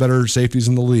to be one of the better safeties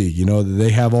in the league. They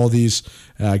have all these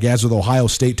guys with Ohio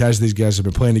State ties. These guys have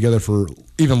been playing together for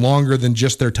even longer than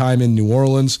just their time in New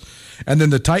Orleans. And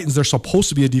then the Titans, they're supposed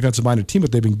to be a defensive-minded team,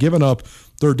 but they've been giving up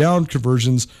third down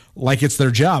conversions like it's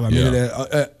their job. I mean,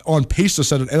 on pace to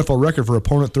set an NFL record for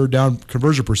opponent third down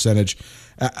conversion percentage.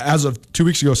 As of 2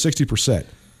 weeks ago, 60%.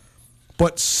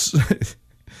 But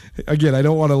again, I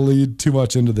don't want to lead too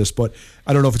much into this, but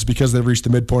I don't know if it's because they've reached the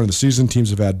midpoint of the season, teams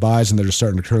have had byes, and they're just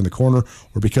starting to turn the corner,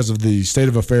 or because of the state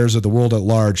of affairs of the world at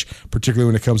large, particularly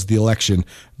when it comes to the election.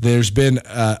 There's been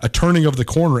a turning of the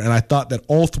corner, and I thought that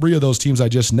all 3 of those teams I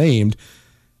just named,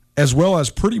 as well as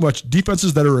pretty much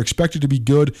defenses that are expected to be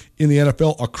good in the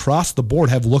NFL across the board,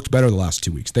 have looked better the last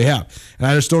 2 weeks. They have. And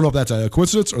I just don't know if that's a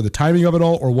coincidence or the timing of it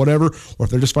all or whatever, or if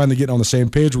they're just finally getting on the same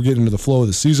page. We're getting into the flow of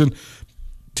the season.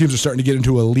 Teams are starting to get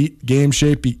into elite game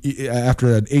shape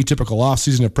after an atypical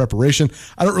offseason of preparation.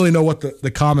 I don't really know what the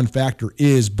common factor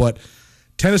is, but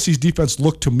Tennessee's defense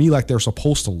looked to me like they're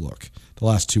supposed to look the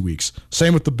last 2 weeks.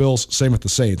 Same with the Bills, same with the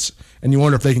Saints. And you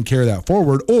wonder if they can carry that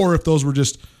forward or if those were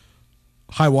just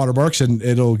high water marks and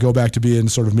it'll go back to being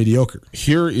sort of mediocre.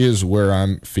 Here is where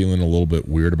I'm feeling a little bit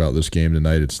weird about this game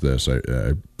tonight. It's this.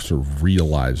 I sort of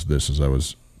realized this as I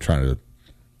was trying to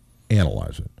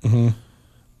analyze it. Mm-hmm.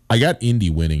 I got Indy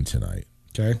winning tonight.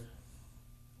 Okay.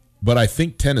 But I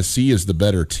think Tennessee is the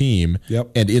better team. Yep.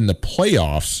 And in the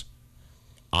playoffs,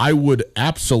 I would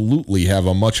absolutely have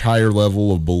a much higher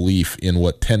level of belief in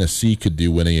what Tennessee could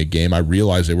do winning a game. I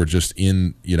realize they were just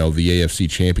in, the AFC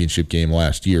Championship game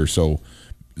last year, so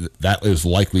that is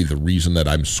likely the reason that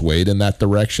I'm swayed in that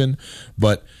direction.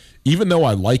 But even though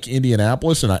I like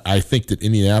Indianapolis, and I think that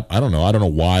Indianapolis, I don't know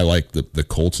why I like the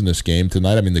Colts in this game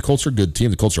tonight. I mean, the Colts are a good team.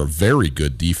 The Colts are a very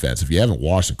good defense. If you haven't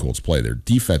watched the Colts play, their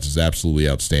defense is absolutely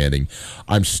outstanding.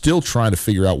 I'm still trying to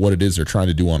figure out what it is they're trying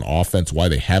to do on offense, why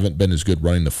they haven't been as good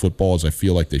running the football as I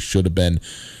feel like they should have been.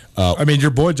 Your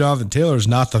boy Jonathan Taylor is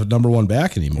not the number one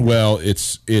back anymore. Well,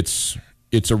 it's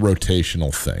a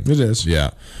rotational thing. It is. Yeah.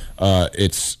 But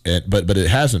it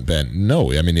hasn't been.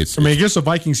 No, I mean against the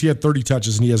Vikings, he had 30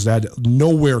 touches and he has had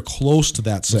nowhere close to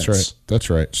that since.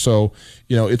 That's right. So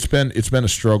it's been a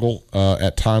struggle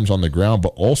at times on the ground,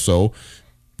 but also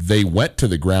they went to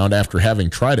the ground after having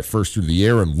tried it first through the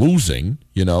air and losing,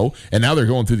 and now they're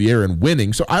going through the air and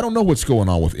winning. So I don't know what's going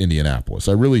on with Indianapolis.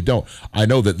 I really don't. I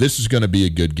know that this is going to be a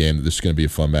good game, that this is going to be a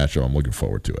fun matchup. I'm looking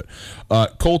forward to it.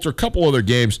 Colts, a couple other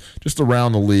games just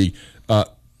around the league.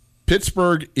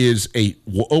 Pittsburgh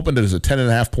opened as a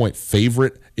 10.5-point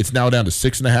favorite. It's now down to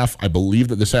 6.5. I believe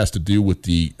that this has to do with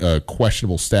the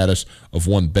questionable status of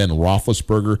one Ben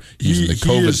Roethlisberger using the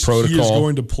COVID protocol. He is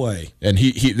going to play, and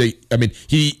this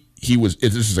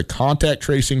is a contact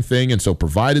tracing thing, and so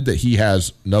provided that he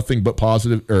has nothing but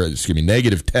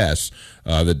negative tests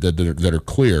that are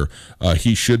clear,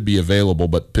 he should be available.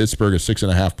 But Pittsburgh is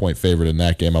 6.5-point favorite in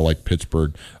that game. I like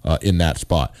Pittsburgh in that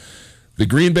spot. The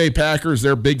Green Bay Packers,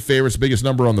 they're big favorites, biggest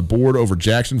number on the board over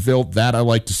Jacksonville. That I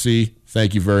like to see.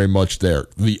 Thank you very much there.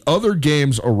 The other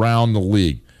games around the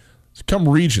league, come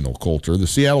regional, Coulter. The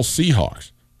Seattle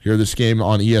Seahawks. Hear this game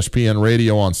on ESPN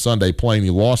Radio on Sunday playing the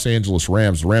Los Angeles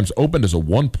Rams. The Rams opened as a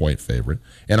 1-point favorite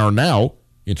and are now,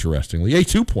 interestingly, a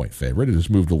 2-point favorite. It has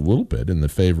moved a little bit in the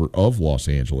favor of Los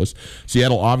Angeles.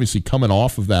 Seattle obviously coming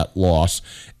off of that loss,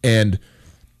 and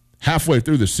halfway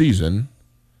through the season,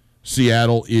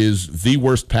 Seattle is the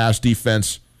worst pass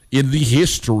defense in the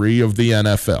history of the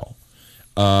NFL.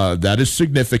 That is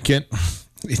significant.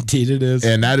 Indeed it is.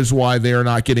 And that is why they are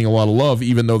not getting a lot of love,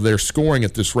 even though they're scoring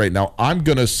at this rate. Now, I'm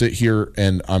going to sit here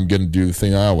and I'm going to do the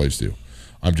thing I always do.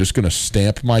 I'm just going to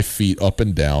stamp my feet up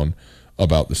and down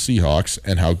about the Seahawks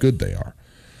and how good they are.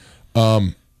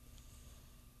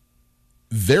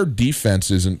 Their defense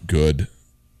isn't good.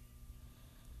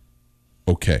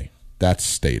 Okay, that's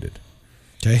stated.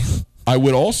 Okay. I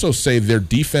would also say their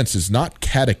defense is not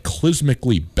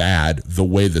cataclysmically bad the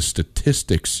way the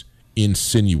statistics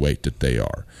insinuate that they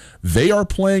are. They are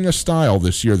playing a style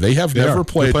this year they have never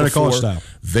played before. A college style.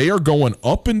 They are going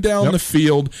up and down the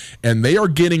field, and they are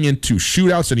getting into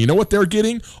shootouts. And you know what they're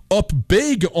getting? Up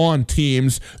big on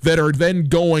teams that are then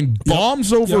going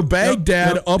bombs over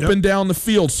Baghdad up and down the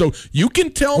field. So you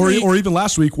can tell me. Or even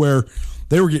last week where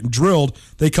they were getting drilled,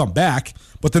 they come back.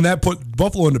 But then that put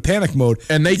Buffalo into panic mode.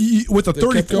 And with a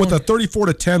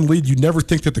 34-10 lead, you'd never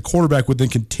think that the quarterback would then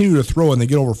continue to throw and they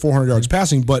get over 400 yards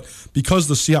passing. But because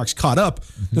the Seahawks caught up,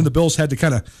 then the Bills had to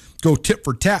kind of go tit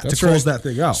for tat to close that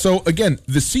thing out. So, again,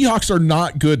 the Seahawks are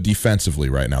not good defensively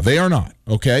right now. They are not,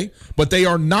 okay? But they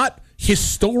are not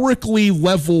historically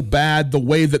level bad the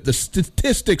way that the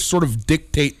statistics sort of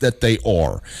dictate that they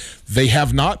are. They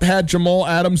have not had Jamal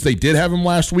Adams. They did have him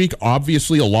last week.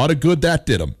 Obviously, a lot of good that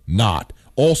did him. Not.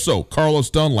 Also, Carlos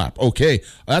Dunlap. Okay,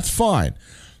 that's fine.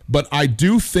 But I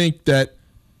do think that,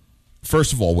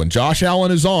 first of all, when Josh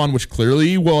Allen is on, which clearly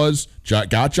he was,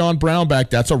 got John Brown back,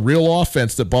 that's a real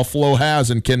offense that Buffalo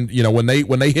has and can, when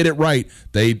they hit it right,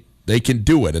 they can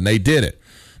do it, and they did it.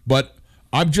 But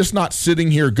I'm just not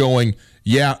sitting here going,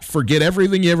 forget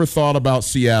everything you ever thought about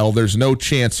Seattle. There's no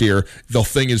chance here. The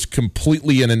thing is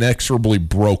completely and inexorably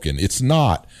broken. It's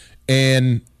not.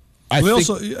 And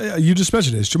you just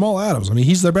mentioned it. It's Jamal Adams. I mean,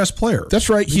 he's their best player. That's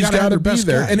right. He's got to be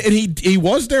there. And he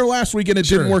was there last week, and it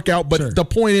didn't work out. But the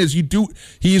point is,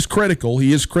 he is critical.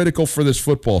 He is critical for this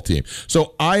football team.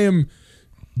 So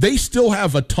they still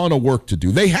have a ton of work to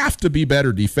do. They have to be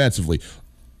better defensively.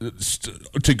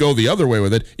 To go the other way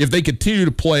with it, if they continue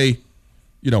to play,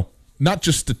 not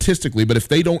just statistically, but if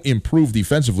they don't improve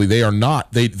defensively, they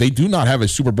do not have a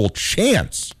Super Bowl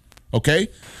chance. Okay?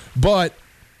 But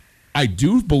I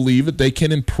do believe that they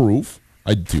can improve,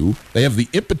 I do. They have the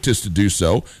impetus to do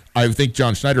so. I think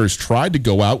John Schneider has tried to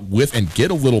go out with and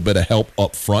get a little bit of help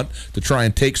up front to try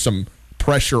and take some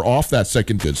pressure off that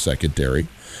good secondary.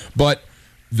 But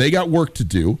they got work to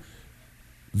do.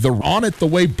 They're on it the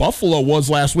way Buffalo was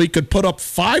last week, could put up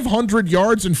 500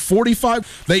 yards and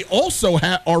 45. They also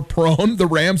are prone, the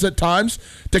Rams at times,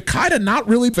 to kind of not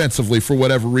really defensively for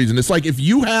whatever reason. It's like if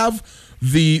you have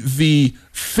the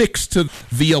fix to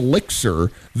the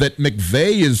elixir that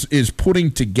McVay is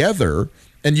putting together,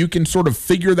 and you can sort of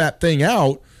figure that thing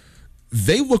out,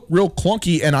 they look real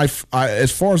clunky. And I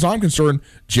as far as I'm concerned,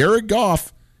 Jared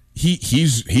Goff,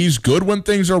 he's good when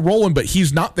things are rolling, but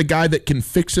he's not the guy that can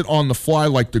fix it on the fly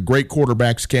like the great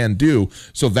quarterbacks can do.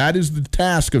 So that is the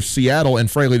task of Seattle and,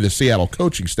 frankly, the Seattle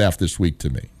coaching staff this week to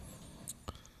me.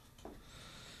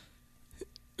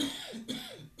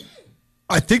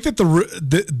 I think that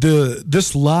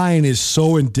this line is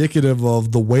so indicative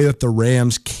of the way that the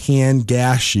Rams can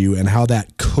gash you and how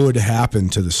that could happen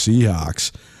to the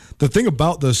Seahawks. The thing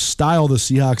about the style the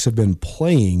Seahawks have been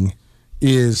playing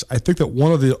is I think that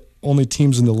one of the only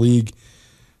teams in the league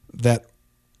that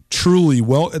truly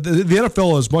the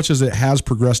NFL, as much as it has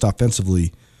progressed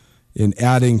offensively in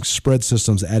adding spread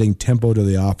systems, adding tempo to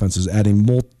the offenses,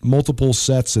 adding multiple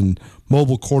sets and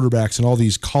mobile quarterbacks and all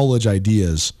these college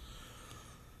ideas,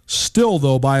 still,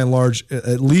 though, by and large,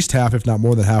 at least half, if not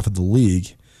more than half of the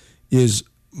league is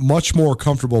much more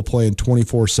comfortable playing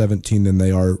 24-17 than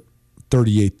they are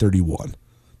 38-31.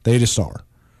 They just are.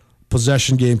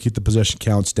 Possession game, keep the possession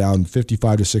counts down,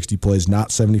 55 to 60 plays, not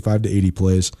 75 to 80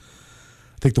 plays.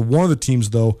 I think one of the teams,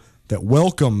 though, that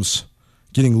welcomes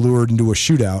getting lured into a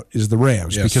shootout is the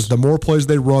Rams, because the more plays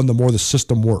they run, the more the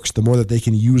system works, the more that they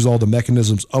can use all the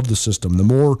mechanisms of the system. The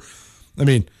more,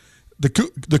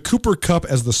 the Cooper Kupp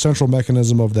as the central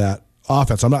mechanism of that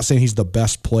offense. I'm not saying he's the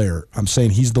best player. I'm saying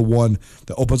he's the one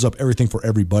that opens up everything for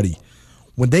everybody.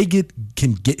 When they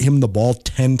can get him the ball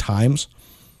 10 times,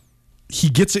 he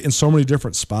gets it in so many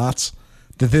different spots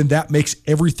that makes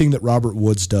everything that Robert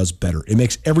Woods does better. It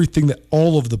makes everything that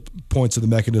all of the points of the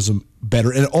mechanism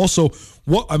better. And also,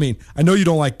 I know you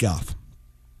don't like Goff.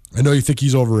 I know you think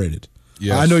he's overrated.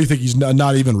 Yes. I know you think he's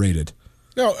not even rated.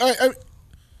 No,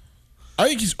 I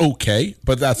think he's okay,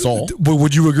 but that's all. But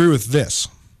would you agree with this?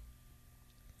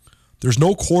 There's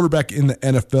no quarterback in the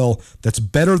NFL that's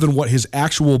better than what his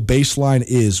actual baseline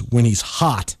is when he's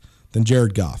hot than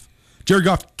Jared Goff. Jared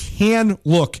Goff can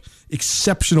look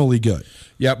exceptionally good.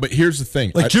 Yeah, but here's the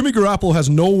thing. Jimmy Garoppolo has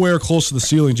nowhere close to the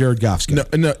ceiling Jared Goff's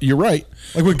got. No, you're right.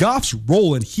 Like when Goff's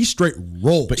rolling, he straight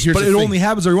rolls. But it only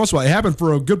happens every once in a while. It happened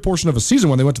for a good portion of a season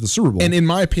when they went to the Super Bowl. And in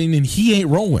my opinion, he ain't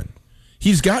rolling.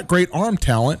 He's got great arm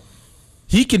talent.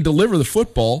 He can deliver the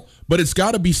football, but it's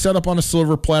got to be set up on a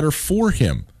silver platter for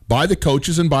him by the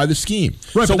coaches and by the scheme.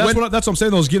 Right, so that's what I'm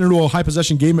saying, though, is getting into a high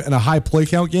possession game and a high play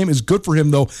count game is good for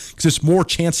him, though, because it's more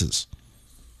chances.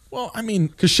 Well,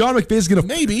 because Sean McVay is going to...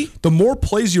 Maybe. The more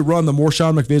plays you run, the more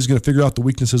Sean McVay is going to figure out the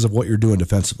weaknesses of what you're doing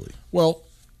defensively. Well,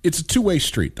 it's a two-way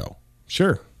street, though.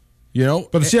 Sure.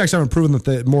 But the Seahawks haven't proven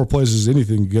that more plays is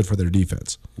anything good for their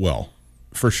defense. Well,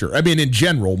 for sure. In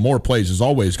general, more plays is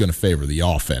always going to favor the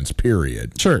offense,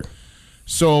 period. Sure.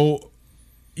 So,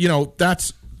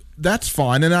 that's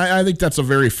fine, and I think that's a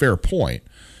very fair point.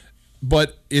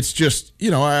 But it's just,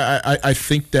 I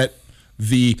think that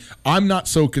I'm not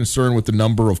so concerned with the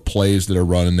number of plays that are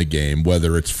run in the game,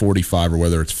 whether it's 45 or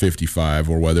whether it's 55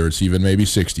 or whether it's even maybe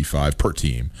 65 per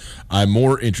team. I'm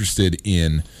more interested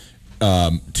in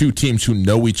two teams who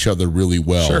know each other really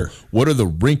well. Sure. What are the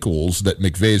wrinkles that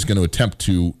McVay is going to attempt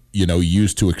to,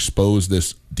 use to expose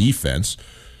this defense?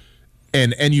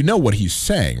 And what he's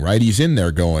saying, right? He's in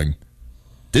there going,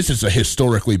 this is a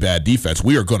historically bad defense.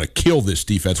 We are going to kill this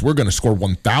defense. We're going to score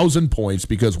 1,000 points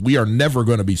because we are never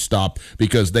going to be stopped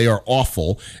because they are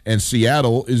awful. And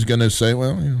Seattle is going to say,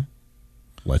 well,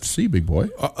 let's see, big boy.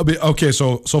 Okay,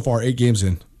 so far, 8 games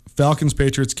in. Falcons,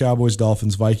 Patriots, Cowboys,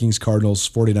 Dolphins, Vikings, Cardinals,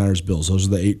 49ers, Bills. Those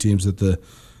are the 8 teams that the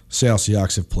Seattle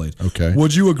Seahawks have played. Okay.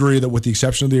 Would you agree that with the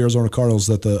exception of the Arizona Cardinals,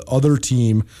 that the other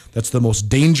team that's the most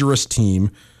dangerous team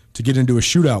to get into a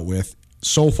shootout with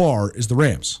so far is the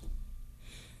Rams?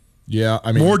 Yeah,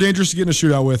 more dangerous to get in a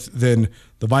shootout with than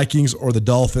the Vikings or the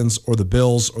Dolphins or the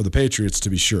Bills or the Patriots, to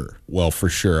be sure. Well, for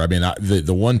sure.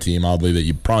 The one team, oddly, that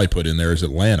you probably put in there is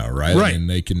Atlanta, right? Right.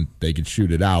 They can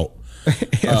shoot it out. They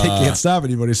can't stop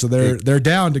anybody, so they're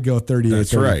down to go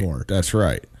 38-34. That's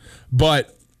right.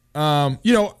 But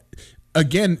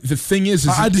again, the thing is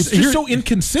it's just so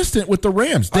inconsistent with the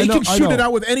Rams. They can shoot it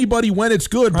out with anybody when it's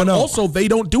good, but also they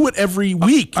don't do it every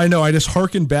week. I know. I just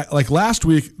hearken back. Like last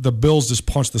week, the Bills just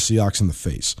punched the Seahawks in the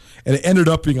face, and it ended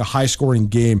up being a high-scoring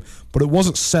game, but it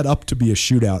wasn't set up to be a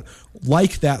shootout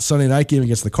like that Sunday night game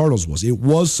against the Cardinals was. It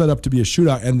was set up to be a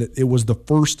shootout, and it was the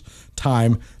first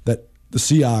time that the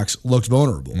Seahawks looked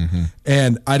vulnerable. Mm-hmm.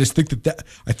 And I just think that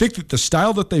the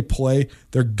style that they play,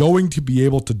 they're going to be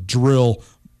able to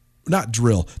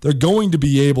they're going to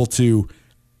be able to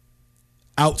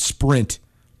out-sprint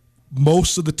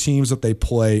most of the teams that they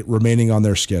play remaining on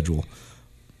their schedule.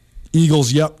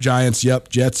 Eagles, yep. Giants, yep.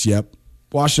 Jets, yep.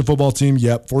 Washington football team,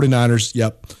 yep. 49ers,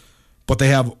 yep. But they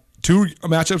have 2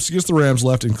 matchups against the Rams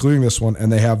left, including this one,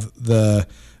 and they have the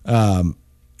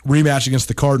rematch against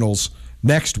the Cardinals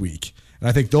next week. And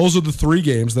I think those are the 3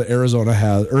 games that Arizona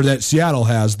has, or that Seattle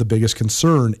has the biggest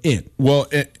concern in. Well,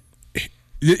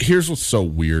 here's what's so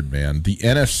weird, man. The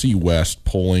NFC West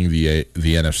polling the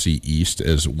NFC East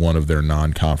as one of their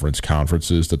non-conference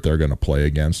conferences that they're going to play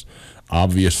against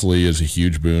obviously is a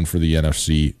huge boon for the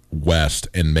NFC West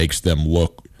and makes them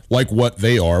look like what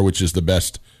they are, which is the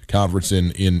best conference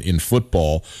in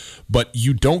football. But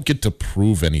you don't get to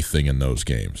prove anything in those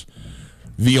games.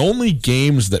 The only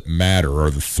games that matter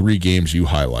are the 3 games you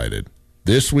highlighted.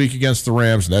 This week against the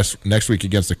Rams, next week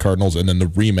against the Cardinals, and then the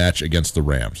rematch against the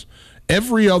Rams.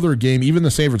 Every other game, even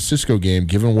the San Francisco game,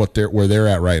 given where they're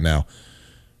at right now,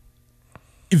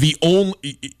 you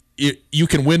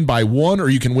can win by 1 or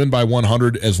you can win by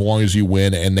 100 as long as you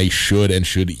win, and they should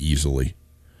easily.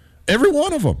 Every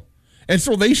one of them. And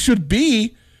so they should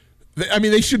be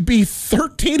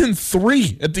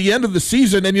 13-3 at the end of the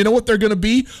season, and you know what they're going to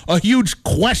be? A huge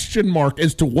question mark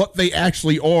as to what they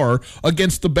actually are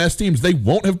against the best teams. They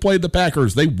won't have played the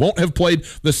Packers. They won't have played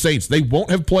the Saints. They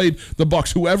won't have played the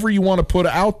Bucs, whoever you want to put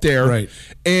out there. Right.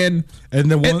 And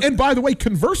by the way,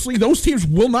 conversely, those teams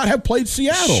will not have played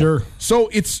Seattle. Sure. So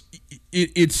it's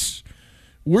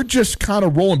we're just kind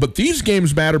of rolling. But these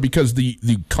games matter because the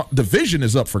division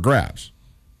is up for grabs.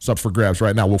 It's up for grabs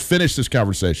right now. We'll finish this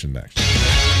conversation next.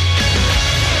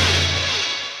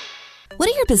 What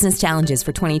are your business challenges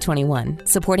for 2021?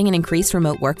 Supporting an increased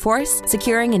remote workforce?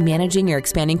 Securing and managing your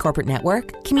expanding corporate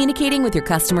network? Communicating with your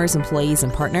customers, employees,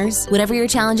 and partners? Whatever your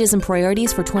challenges and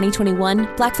priorities for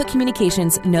 2021, Blackfoot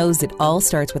Communications knows it all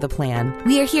starts with a plan.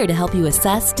 We are here to help you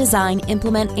assess, design,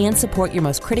 implement, and support your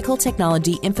most critical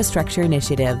technology infrastructure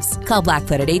initiatives. Call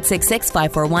Blackfoot at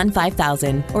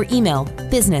 866-541-5000 or email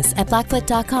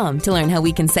business@blackfoot.com to learn how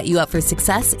we can set you up for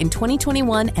success in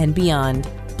 2021 and beyond.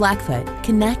 Blackfoot,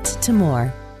 connect to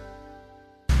more.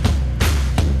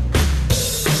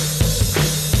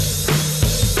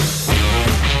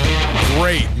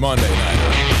 Great Monday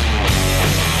nighter.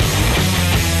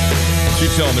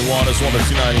 Tootell and Nuanez,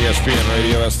 102.9 ESPN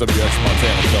Radio, SWX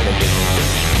Montana Television.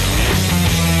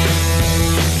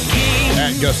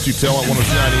 At Gus Tootell at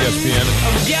 102.9 ESPN.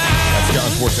 That's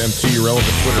Scott Sports MT,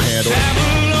 relevant Twitter handle.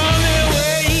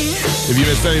 If you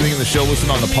missed anything in the show, listen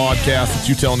on the podcast.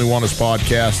 The Tootell and Nuanez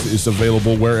podcast is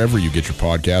available wherever you get your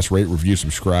podcast. Rate, review,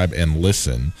 subscribe, and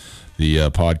listen. The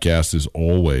podcast is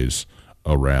always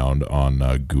around on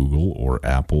Google or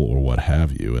Apple or what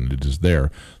have you, and it is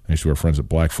there thanks to our friends at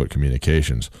Blackfoot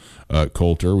Communications.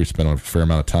 Coulter, we spent a fair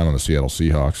amount of time on the Seattle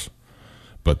Seahawks,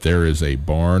 but there is a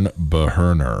barn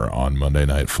burner on Monday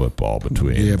Night Football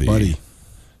between the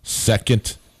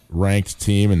second-ranked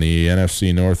team in the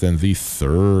NFC North and the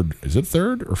third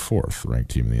or fourth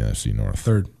ranked team in the NFC North?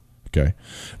 Third. Okay.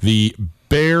 The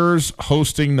Bears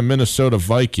hosting the Minnesota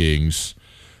Vikings.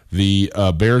 The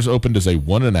Bears opened as a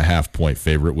 1.5-point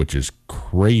favorite, which is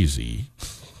crazy.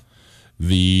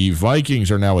 The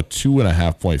Vikings are now a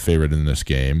 2.5-point favorite in this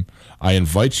game. I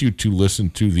invite you to listen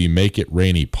to the Make It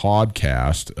Rainy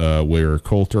podcast, where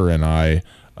Coulter and I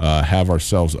have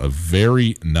ourselves a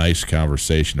very nice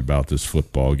conversation about this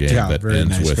football game that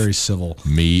ends with very civil.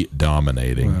 Me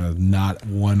dominating. Not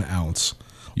 1 ounce.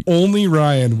 Only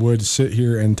Ryan would sit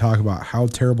here and talk about how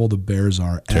terrible the Bears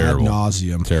are ad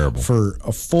nauseum for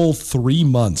a full 3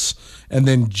 months. And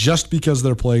then just because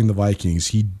they're playing the Vikings,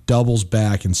 he doubles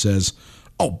back and says,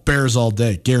 oh, Bears all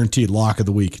day, guaranteed lock of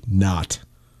the week. Not.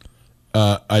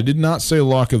 I did not say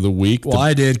lock of the week. Well,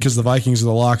 I did because the Vikings are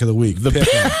the lock of the week. The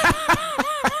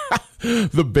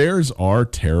Bears are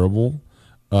terrible,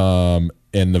 and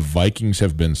the Vikings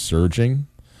have been surging.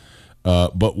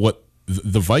 But what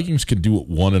the Vikings can do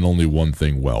one and only one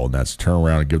thing well, and that's turn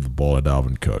around and give the ball to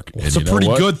Dalvin Cook. Well, it's a pretty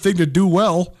good thing to do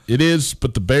well. It is,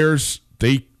 but the Bears,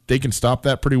 they can stop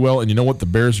that pretty well, and you know what? The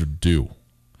Bears are due.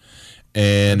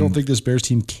 And I don't think this Bears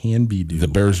team can be due. The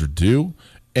Bears are due,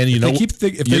 and you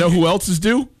know who else is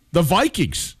due? The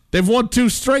Vikings. They've won 2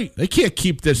 straight. They can't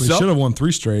keep this up. They should have won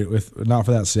 3 straight with not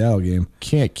for that Seattle game.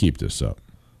 Can't keep this up.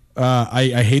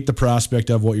 I hate the prospect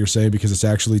of what you're saying because it's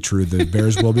actually true. The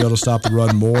Bears will be able to stop the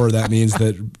run more. That means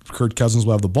that Kirk Cousins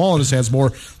will have the ball in his hands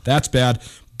more. That's bad.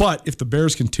 But if the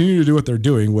Bears continue to do what they're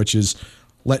doing, which is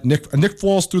let Nick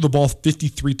Foles threw the ball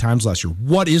 53 times last year.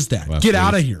 What is that? Get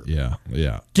out of here. Yeah.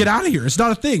 Get out of here. It's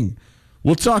not a thing.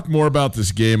 We'll talk more about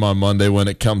this game on Monday when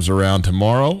it comes around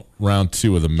tomorrow. Round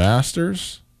 2 of the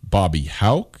Masters. Bobby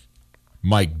Houck,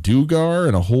 Mike Dugar,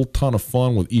 and a whole ton of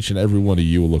fun with each and every one of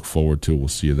you. We'll look forward to it. We'll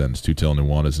see you then. It's Tootell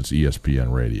Nuanez. It's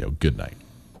ESPN Radio. Good night.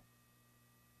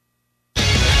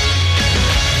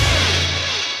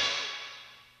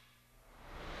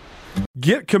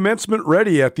 Get commencement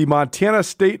ready at the Montana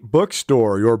State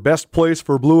Bookstore, your best place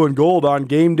for blue and gold on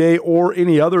game day or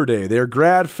any other day. Their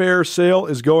grad fair sale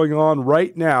is going on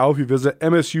right now if you visit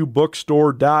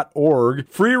msubookstore.org.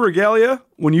 Free regalia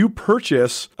when you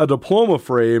purchase a diploma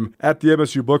frame at the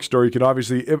MSU Bookstore. You can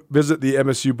obviously visit the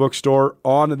MSU Bookstore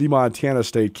on the Montana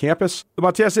State campus. The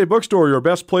Montana State Bookstore, your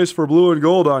best place for blue and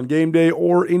gold on game day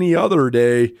or any other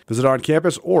day. Visit on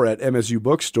campus or at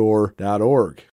msubookstore.org.